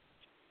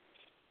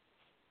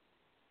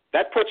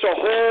 That puts a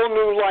whole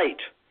new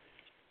light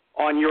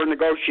on your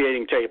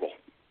negotiating table.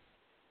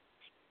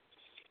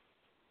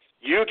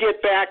 You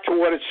get back to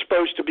what it's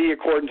supposed to be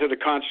according to the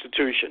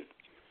Constitution.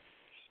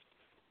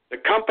 The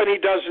company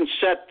doesn't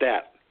set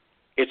that.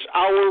 It's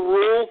our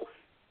rule,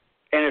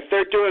 and if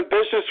they're doing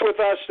business with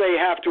us, they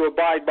have to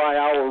abide by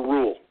our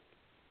rule.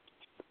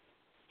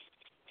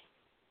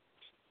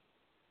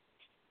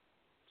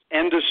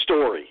 End of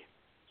story.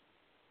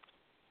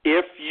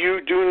 If you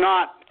do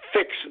not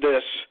fix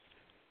this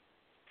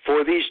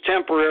for these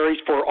temporaries,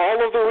 for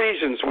all of the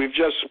reasons we've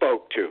just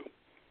spoke to,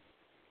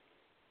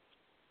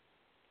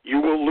 you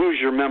will lose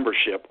your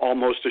membership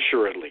almost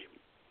assuredly.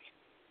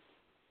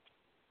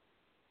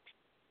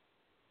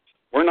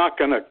 We're not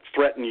going to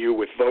threaten you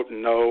with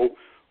voting no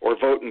or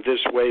voting this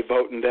way,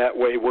 voting that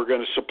way. We're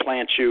going to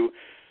supplant you.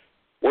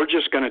 We're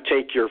just going to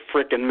take your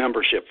frickin'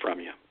 membership from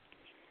you.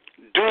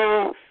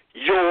 Do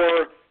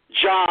your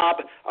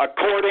job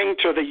according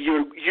to the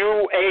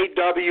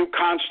UAW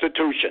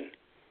Constitution.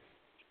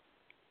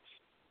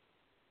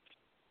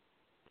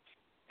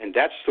 And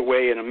that's the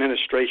way an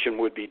administration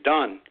would be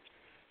done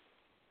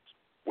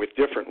with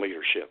different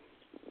leadership.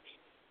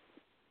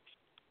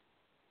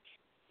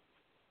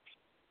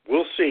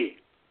 We'll see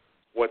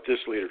what this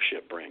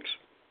leadership brings.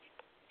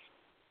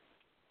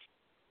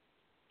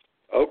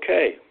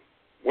 Okay.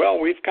 Well,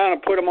 we've kind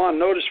of put them on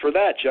notice for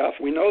that, Jeff.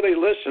 We know they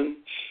listen.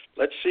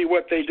 Let's see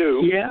what they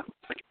do. Yeah.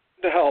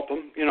 To help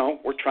them,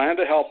 we're trying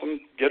to help them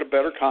get a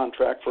better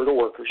contract for the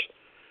workers.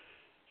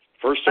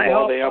 First of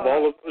all, they have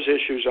all of those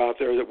issues out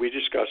there that we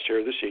discussed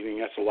here this evening.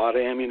 That's a lot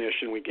of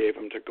ammunition we gave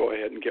them to go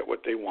ahead and get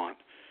what they want.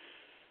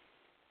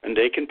 And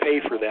they can pay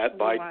for that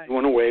by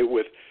doing away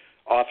with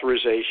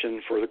authorization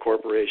for the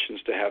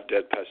corporations to have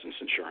dead peasants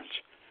insurance.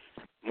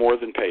 More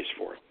than pays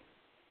for it.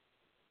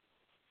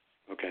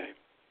 Okay.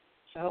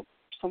 So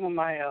some of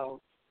my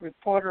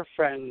reporter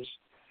friends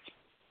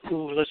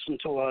who listen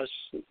to us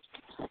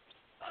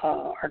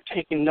are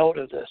taking note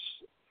of this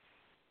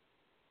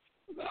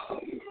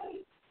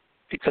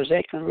because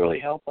they can really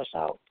help us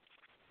out.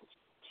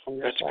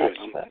 That's good.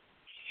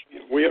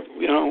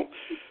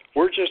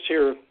 We're just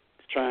here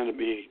trying to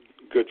be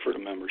good for the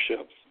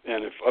membership,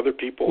 and if other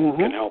people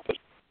can help us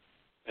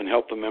and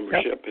help the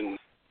membership in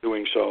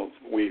doing so,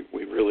 we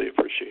really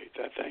appreciate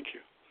that. Thank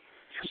you.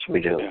 Yes, we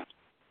do. Yeah.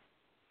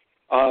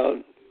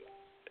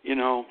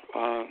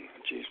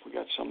 Geez, we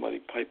got somebody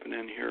piping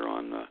in here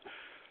on the.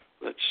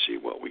 Let's see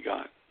what we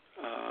got.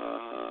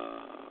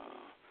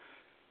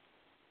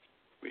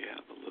 We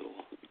have a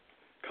little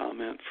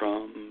comment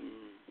from.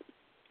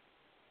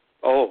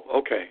 Oh,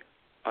 okay.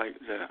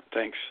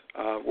 Thanks.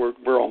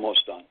 We're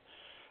almost done.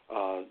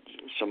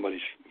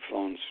 Somebody's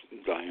phone's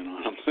dying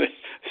on them. They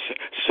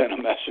sent a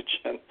message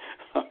in.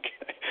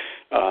 Okay.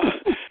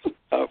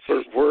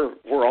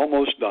 We're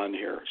almost done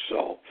here.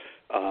 So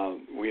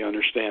we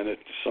understand that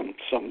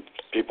some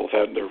people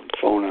have had their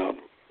phone out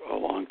a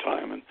long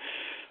time, and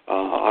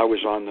I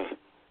was on the.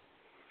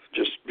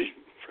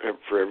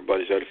 For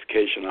everybody's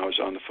edification, I was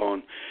on the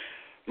phone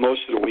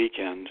most of the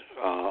weekend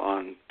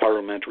on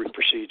parliamentary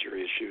procedure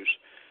issues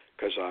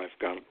because I've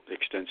got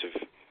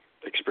extensive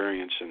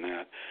experience in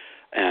that.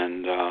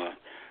 And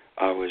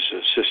I was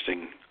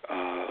assisting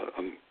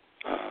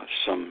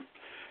some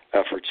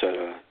efforts at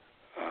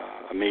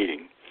a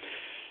meeting.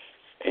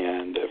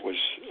 And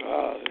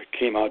it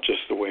came out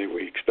just the way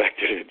we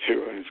expected it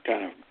to, and it's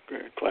kind of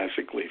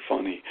classically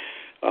funny.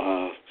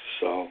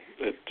 So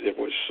it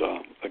was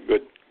a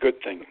good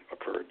thing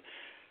occurred.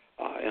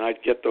 And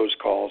I'd get those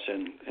calls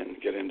and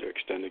get into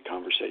extended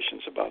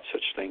conversations about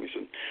such things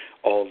and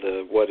all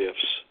the what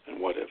ifs and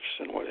what ifs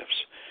and what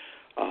ifs.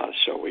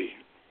 So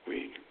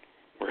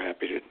we're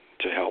happy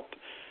to help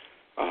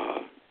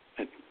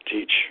and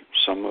teach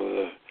some of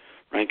the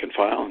rank and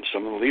file and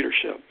some of the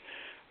leadership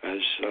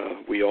as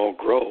we all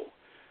grow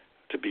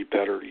to be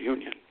better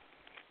union.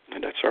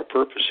 And that's our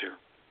purpose here.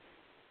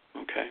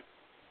 Okay.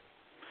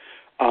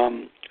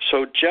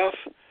 So, Jeff,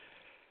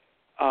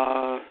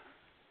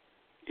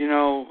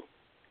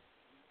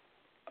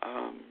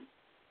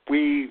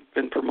 we've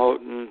been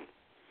promoting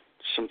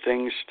some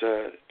things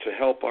to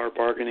help our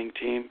bargaining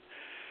team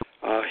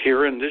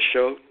here in this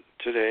show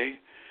today,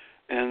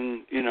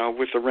 and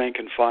with the rank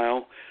and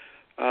file.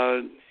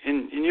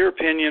 In your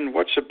opinion,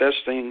 what's the best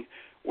thing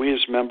we as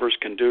members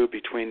can do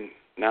between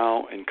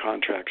now and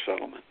contract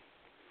settlement?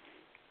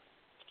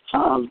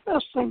 The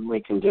best thing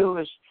we can do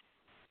is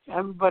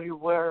everybody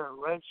wear a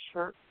red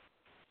shirt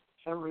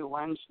every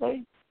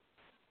Wednesday.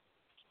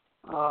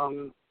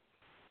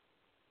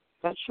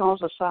 That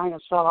shows a sign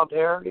of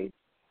solidarity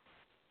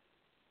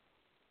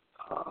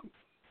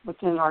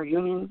within our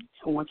union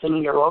and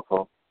within your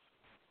local.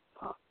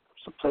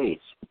 So please,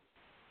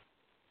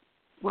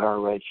 wear a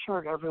red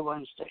shirt every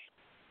Wednesday.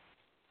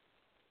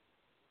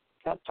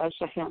 That's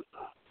a hint.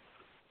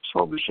 That's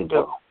what we should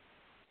do.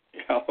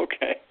 Yeah,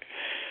 okay.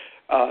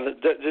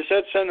 Does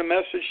that send a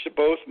message to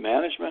both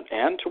management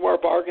and to our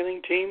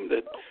bargaining team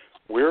that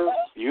we're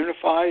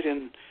unified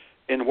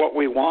in what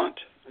we want?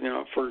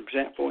 For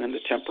example, in the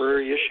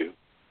temporary issue?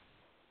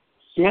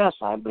 Yes,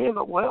 I believe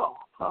it will.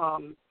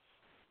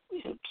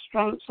 It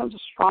sends a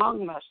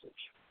strong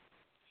message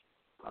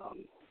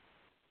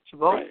to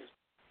both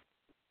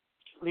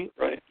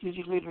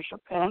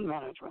leadership and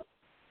management.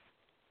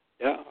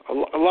 Yeah,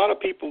 a lot of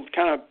people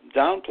kind of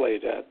downplay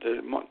that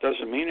it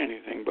doesn't mean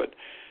anything, but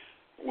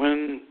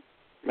when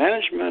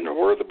management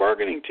or the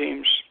bargaining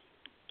teams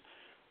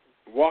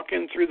walk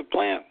in through the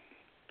plant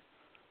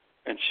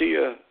and see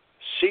a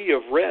sea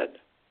of red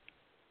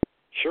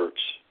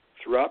shirts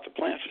throughout the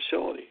plant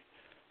facility,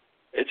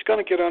 it's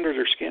going to get under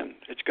their skin.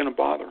 It's going to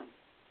bother them.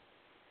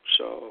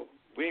 So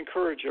we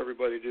encourage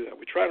everybody to do that.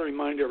 We try to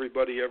remind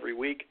everybody every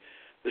week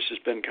this has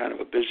been kind of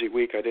a busy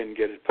week. I didn't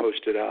get it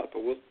posted out,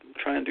 but we'll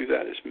try and do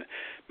that as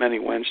many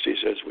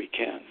Wednesdays as we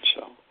can.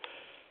 So,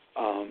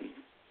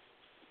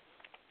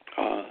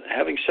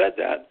 having said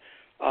that,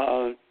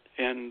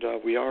 and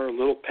we are a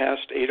little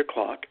past 8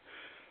 o'clock,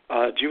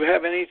 do you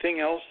have anything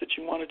else that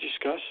you want to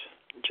discuss?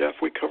 Jeff,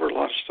 we covered a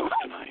lot of stuff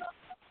tonight.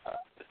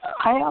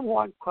 I have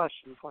one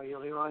question for you,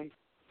 Leroy.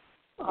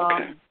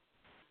 Okay.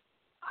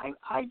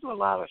 I do a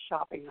lot of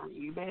shopping on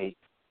eBay,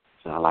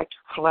 so I like to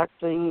collect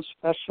things,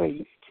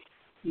 especially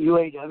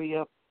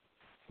UAW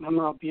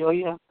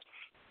memorabilia.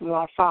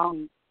 I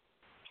found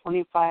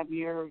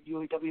 25-year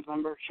UAW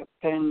membership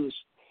pins,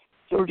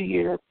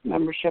 30-year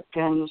membership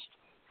pins,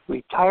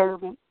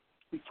 retired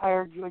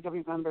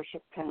UAW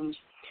membership pins.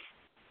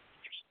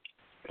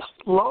 There's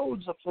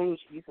loads of things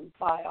you can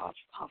buy off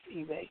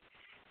eBay.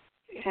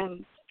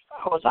 And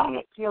I was on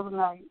it the other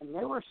night, and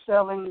they were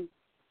selling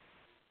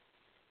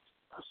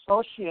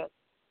associate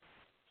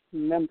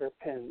member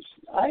pins.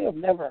 I have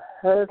never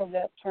heard of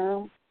that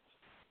term.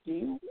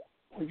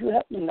 Would you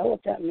happen to know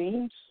what that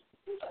means?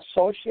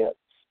 Associate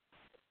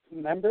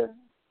member?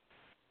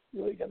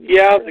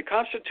 Yeah, the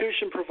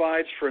Constitution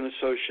provides for an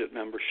associate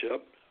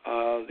membership.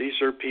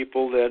 These are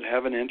people that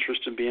have an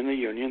interest in being in the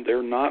union.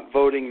 They're not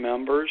voting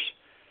members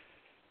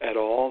at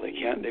all.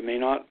 They may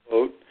not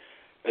vote.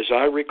 As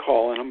I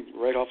recall, and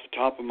I'm right off the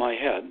top of my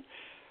head,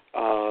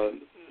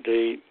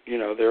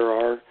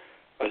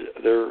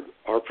 there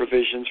are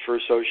provisions for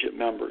associate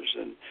members,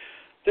 and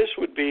this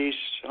would be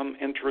some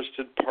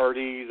interested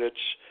party that's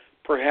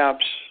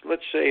perhaps,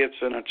 let's say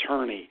it's an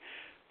attorney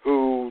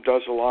who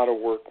does a lot of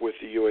work with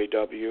the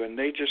UAW, and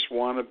they just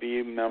want to be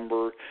a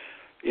member,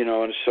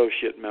 an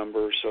associate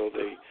member, so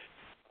they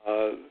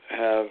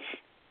have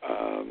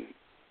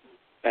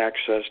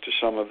access to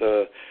some of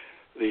the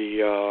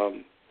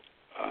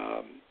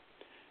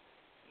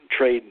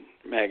trade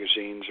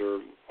magazines or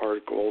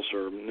articles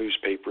or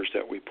newspapers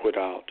that we put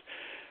out,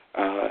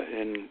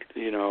 and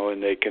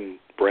they can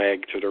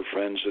brag to their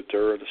friends that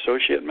they're an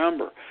associate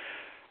member.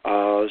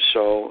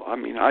 So,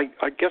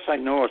 I guess I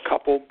know a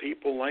couple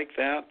people like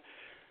that,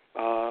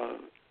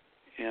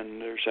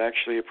 and there's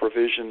actually a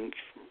provision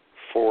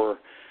for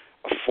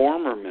a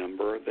former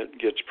member that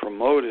gets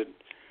promoted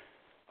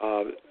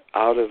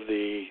out of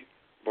the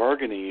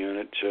bargaining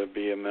unit to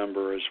be a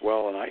member as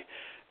well. And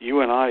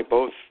you and I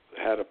both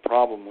had a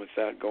problem with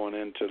that going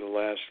into the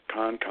last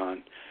con.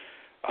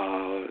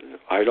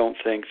 I don't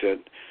think that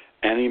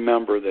any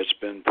member that's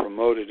been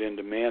promoted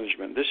into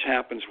management, this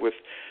happens with,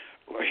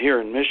 here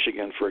in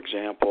Michigan, for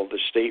example, the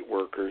state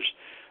workers,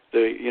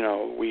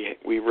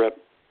 we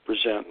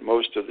represent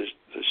most of the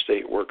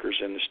state workers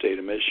in the state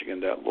of Michigan.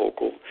 That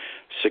local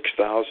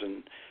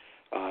 6,000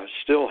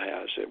 still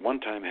has, at one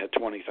time had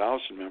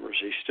 20,000 members.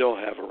 They still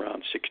have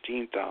around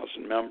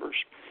 16,000 members.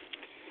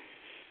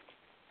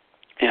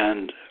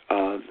 And,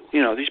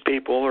 these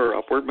people are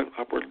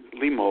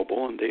upwardly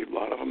mobile, and a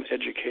lot of them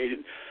educated.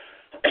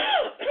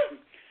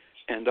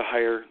 And the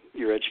higher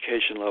your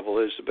education level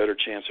is, the better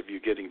chance of you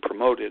getting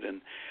promoted.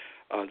 And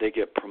they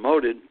get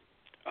promoted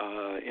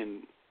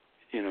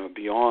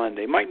beyond.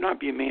 They might not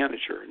be a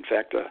manager. In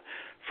fact, a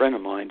friend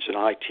of mine's an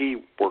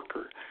IT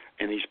worker,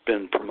 and he's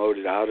been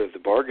promoted out of the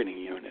bargaining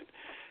unit.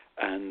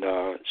 And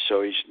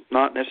so he's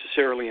not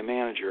necessarily a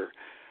manager,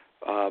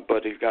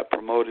 but he got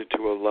promoted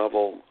to a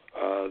level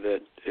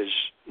that is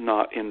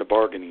not in the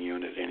bargaining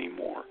unit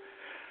anymore.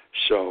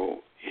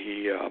 So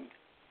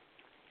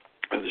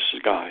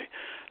this guy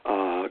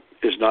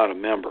is not a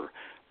member.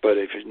 But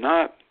if he's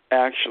not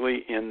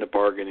actually in the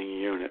bargaining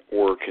unit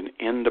or can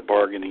end the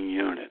bargaining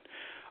unit,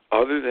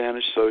 other than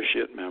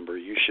associate member,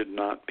 you should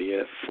not be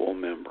a full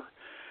member.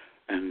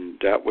 And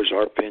that was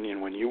our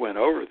opinion when you went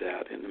over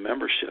that in the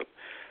membership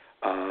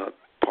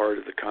part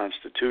of the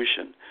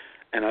Constitution.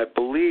 And I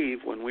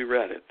believe when we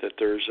read it that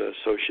there's an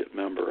associate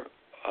member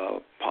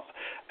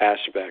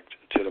aspect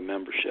to the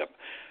membership.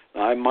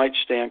 Now, I might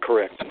stand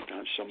corrected.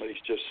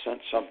 Somebody's just sent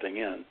something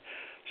in,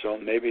 so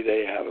maybe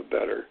they have a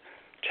better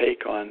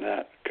take on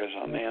that, because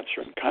I'm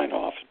answering kind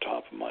of off the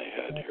top of my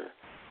head here.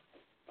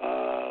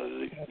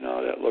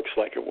 No, that looks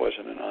like it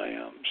wasn't an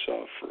IM,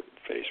 so for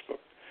Facebook.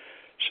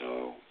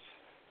 So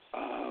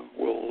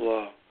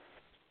we'll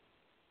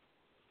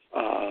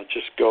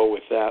just go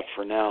with that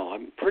for now.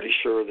 I'm pretty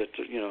sure that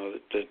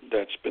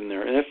that's been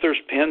there. And if there's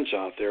pins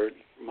out there,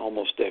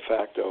 almost de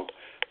facto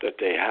that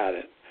they had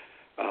it,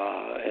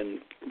 and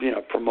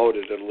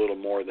promoted it a little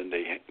more than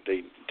they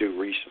do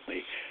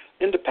recently.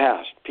 In the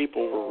past,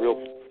 people were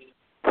real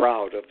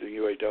proud of the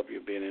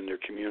UAW being in their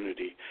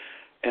community,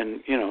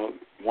 and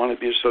want to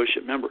be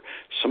associate member.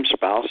 Some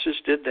spouses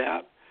did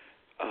that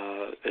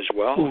as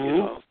well.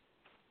 Mm-hmm.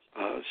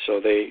 So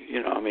they,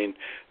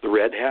 the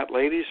Red Hat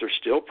ladies are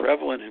still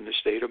prevalent in the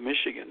state of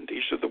Michigan.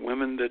 These are the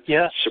women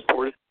that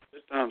supported the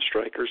sit-down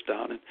strikers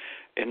down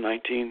in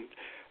 19,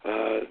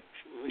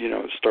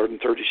 started in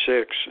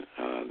 36,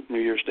 New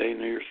Year's Day,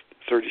 New Year's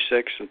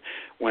 36, and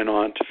went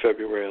on to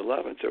February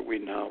 11th that we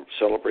now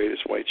celebrate as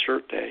White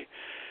Shirt Day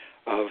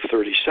of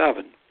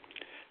 37.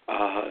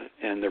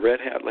 And the Red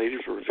Hat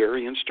ladies were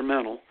very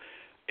instrumental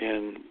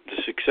in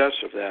the success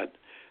of that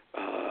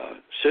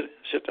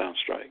sit-down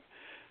strike.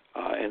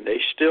 And they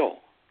still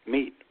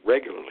meet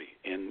regularly,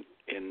 and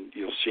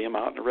you'll see them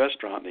out in a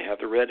restaurant. They have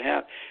the red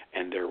hat,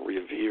 and they're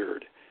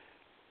revered.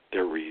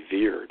 They're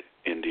revered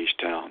in these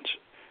towns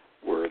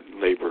where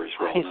labor is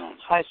well known.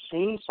 I've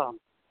seen some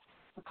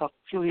a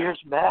few years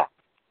back.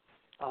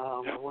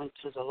 I went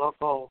to the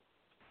local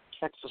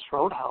Texas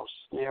Roadhouse.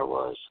 There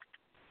was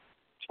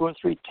 2 or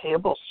 3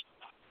 tables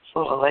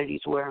full of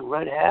ladies wearing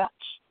red hats.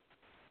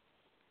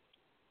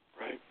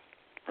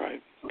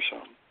 Right.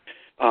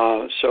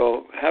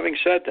 So having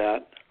said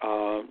that,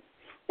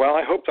 well,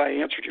 I hope I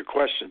answered your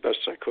question best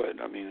I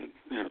could. I mean,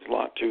 there's a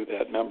lot to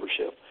that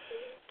membership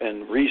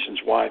and reasons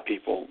why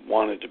people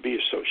wanted to be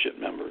associate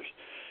members.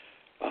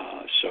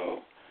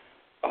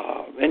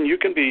 And you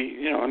can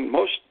be, in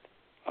most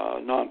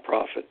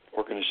nonprofit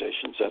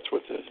organizations, that's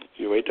what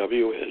the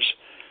UAW is.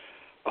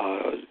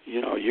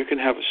 You can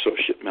have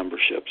associate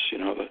memberships.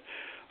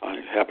 I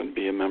happen to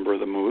be a member of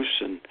the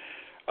Moose, and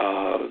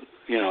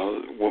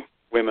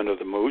women of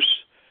the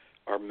Moose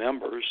are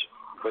members,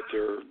 but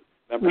their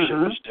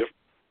membership is different,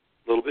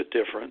 a little bit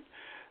different,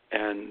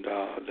 and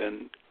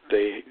then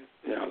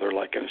they're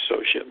like an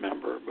associate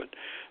member, but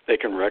they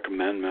can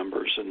recommend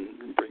members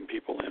and bring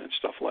people in and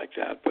stuff like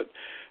that. But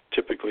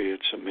typically,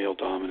 it's a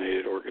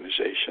male-dominated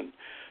organization.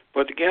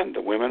 But again,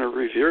 the women are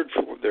revered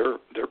for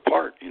their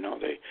part. They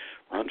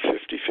run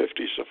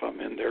 50-50, so if I'm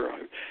in there,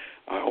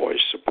 I always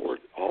support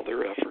all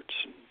their efforts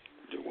and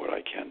do what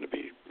I can to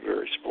be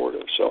very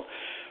supportive. So,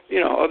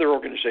 other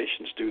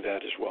organizations do that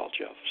as well,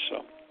 Jeff. So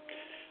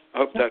I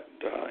hope that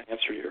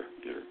answered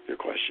your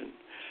question.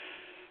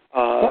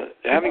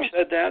 Having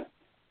said that,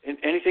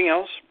 anything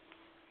else?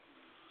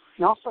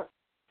 No, sir.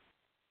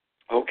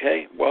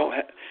 Okay. Well,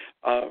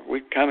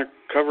 we kind of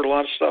covered a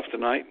lot of stuff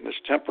tonight. This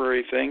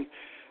temporary thing,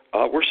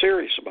 we're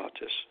serious about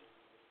this,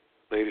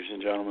 ladies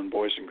and gentlemen,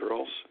 boys and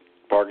girls,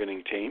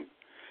 bargaining team.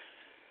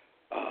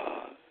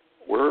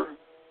 We're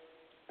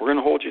going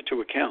to hold you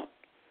to account.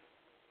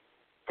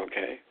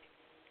 Okay.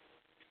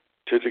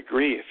 To a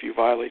degree, if you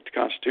violate the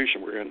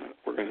Constitution,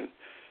 we're going to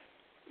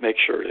make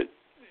sure that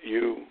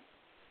you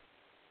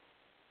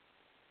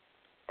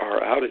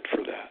are outed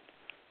for that.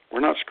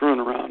 We're not screwing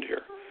around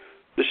here.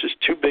 This is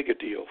too big a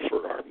deal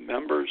for our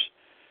members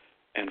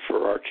and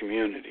for our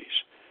communities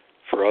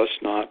for us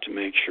not to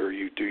make sure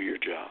you do your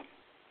job.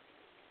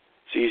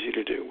 It's easy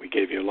to do. We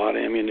gave you a lot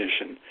of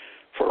ammunition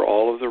for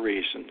all of the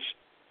reasons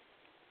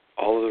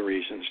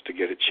to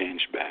get it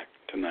changed back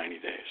to 90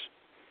 days.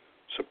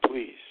 So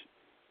please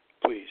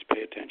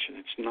pay attention.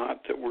 It's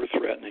not that we're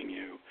threatening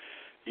you.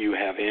 You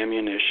have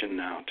ammunition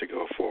now to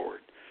go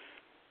forward.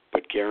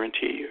 But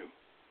guarantee you,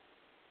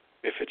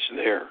 if it's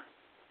there,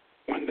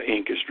 when the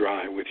ink is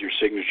dry with your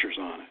signatures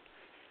on it,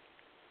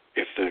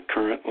 if the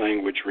current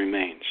language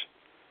remains,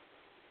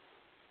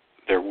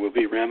 there will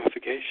be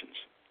ramifications.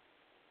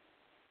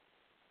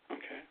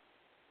 Okay?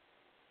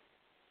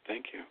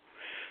 Thank you.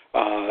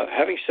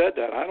 Having said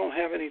that, I don't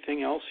have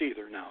anything else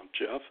either now,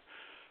 Jeff.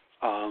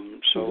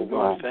 So we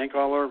want to thank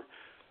all our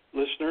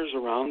listeners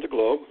around the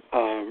globe.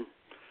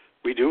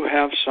 We do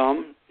have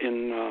some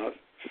in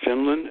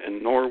Finland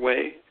and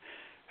Norway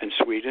and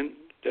Sweden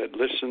that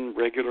listen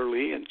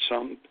regularly, and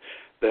some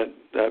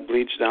that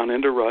bleeds down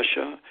into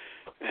Russia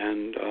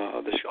and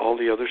all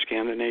the other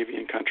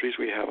Scandinavian countries.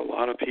 We have a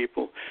lot of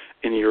people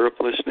in Europe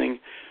listening.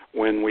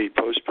 When we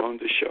postponed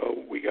the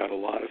show, we got a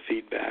lot of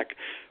feedback.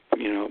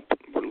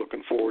 We're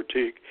looking forward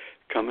to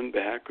coming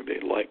back.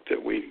 They liked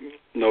that we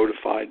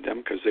notified them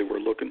because they were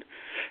looking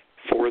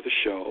for the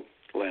show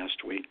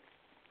last week.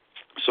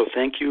 So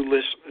thank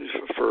you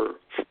for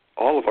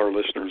all of our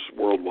listeners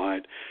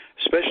worldwide,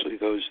 especially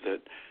those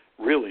that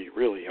really,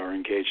 really are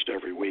engaged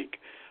every week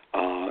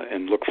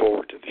and look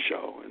forward to the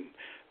show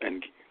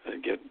and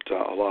get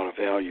a lot of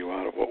value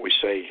out of what we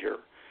say here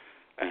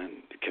and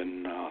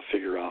can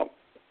figure out,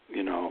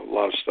 a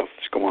lot of stuff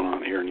that's going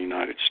on here in the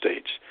United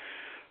States.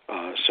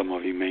 Some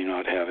of you may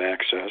not have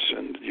access,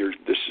 and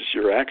this is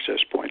your access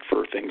point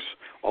for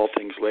all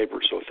things labor.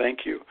 So thank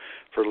you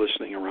for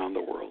listening around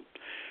the world.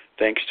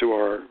 Thanks to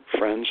our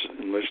friends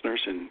and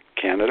listeners in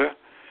Canada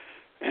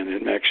and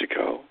in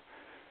Mexico.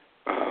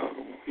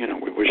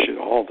 We wish you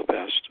all the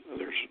best.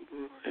 There's,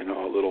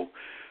 a little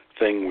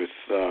thing with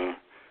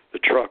the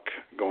truck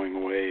going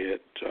away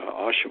at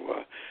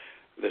Oshawa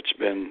that's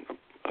been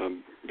a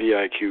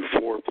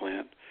BIQ4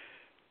 plant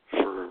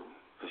for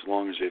as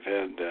long as they've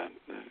had that.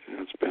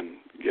 It's been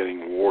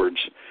getting awards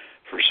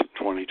for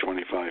 20,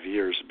 25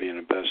 years of being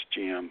the best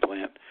GM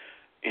plant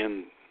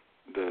in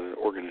the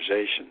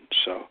organization.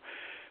 So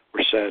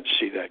we're sad to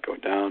see that go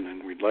down,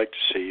 and we'd like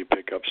to see you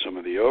pick up some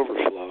of the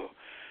overflow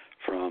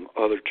from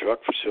other truck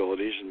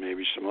facilities and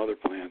maybe some other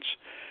plants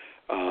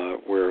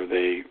where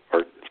they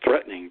are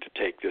threatening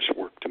to take this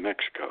work to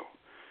Mexico.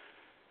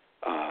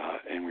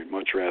 And we'd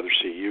much rather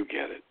see you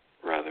get it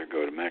rather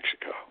go to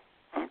Mexico.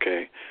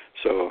 Okay?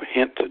 So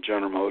hint to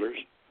General Motors,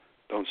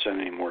 don't send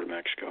any more to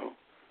Mexico.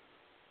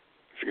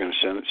 If you're going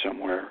to send it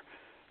somewhere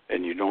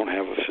and you don't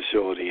have a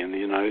facility in the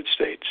United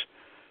States,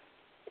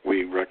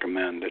 we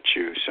recommend that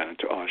you send it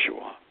to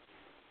Oshawa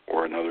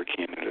or another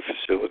Canada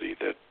facility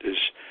that is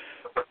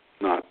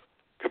not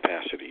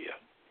capacity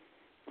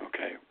yet.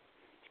 Okay?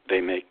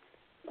 They make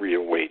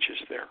real wages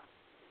there.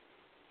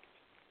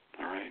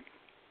 All right?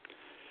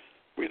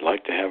 We'd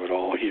like to have it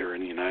all here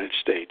in the United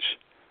States,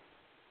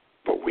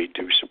 but we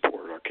do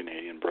support our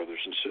Canadian brothers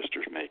and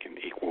sisters making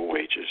equal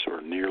wages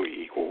or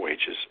nearly equal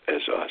wages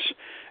as us,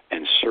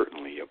 and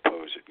certainly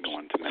oppose it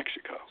going to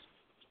Mexico.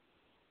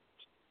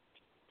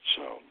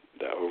 So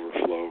that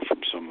overflow from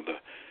some of the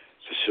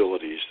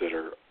facilities that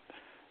are,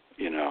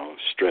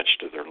 stretched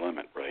to their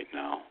limit right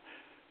now,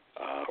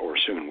 or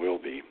soon will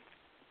be,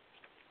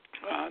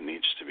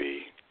 needs to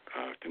be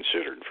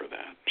considered for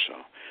that. So,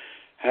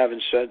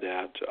 having said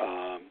that,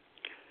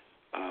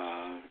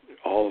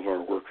 all of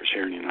our workers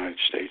here in the United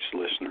States,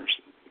 listeners,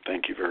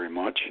 thank you very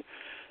much.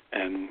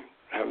 And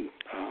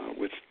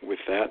with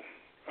that,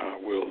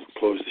 we'll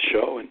close the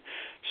show and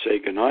say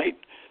good night.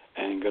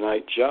 And good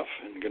night, Jeff,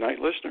 and good night,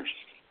 listeners.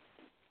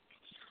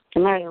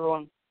 Good night,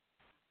 everyone.